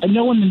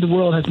no one in the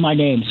world has my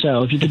name,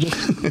 so if you could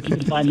you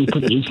can find me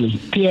pretty easily.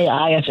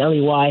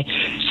 PAISLEY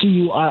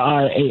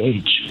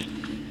CURRAH.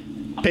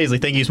 Paisley,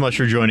 thank you so much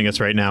for joining us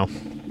right now.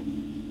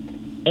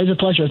 It's a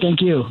pleasure.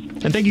 Thank you.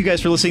 And thank you guys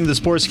for listening to the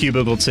Sports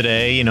Cubicle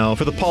today.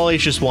 For the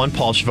Paulacious one,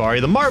 Paul Shivari,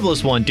 the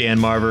marvelous one, Dan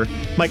Marver,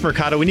 Mike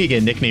Mercado. We need to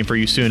get a nickname for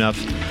you soon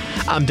enough.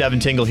 I'm Devin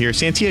Tingle here.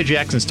 Santia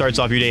Jackson starts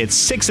off your day at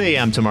 6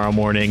 a.m. tomorrow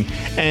morning.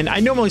 And I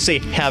normally say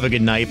have a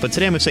good night, but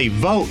today I'm going to say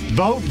vote,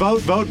 vote,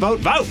 vote, vote, vote,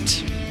 vote.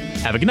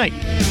 Have a good night.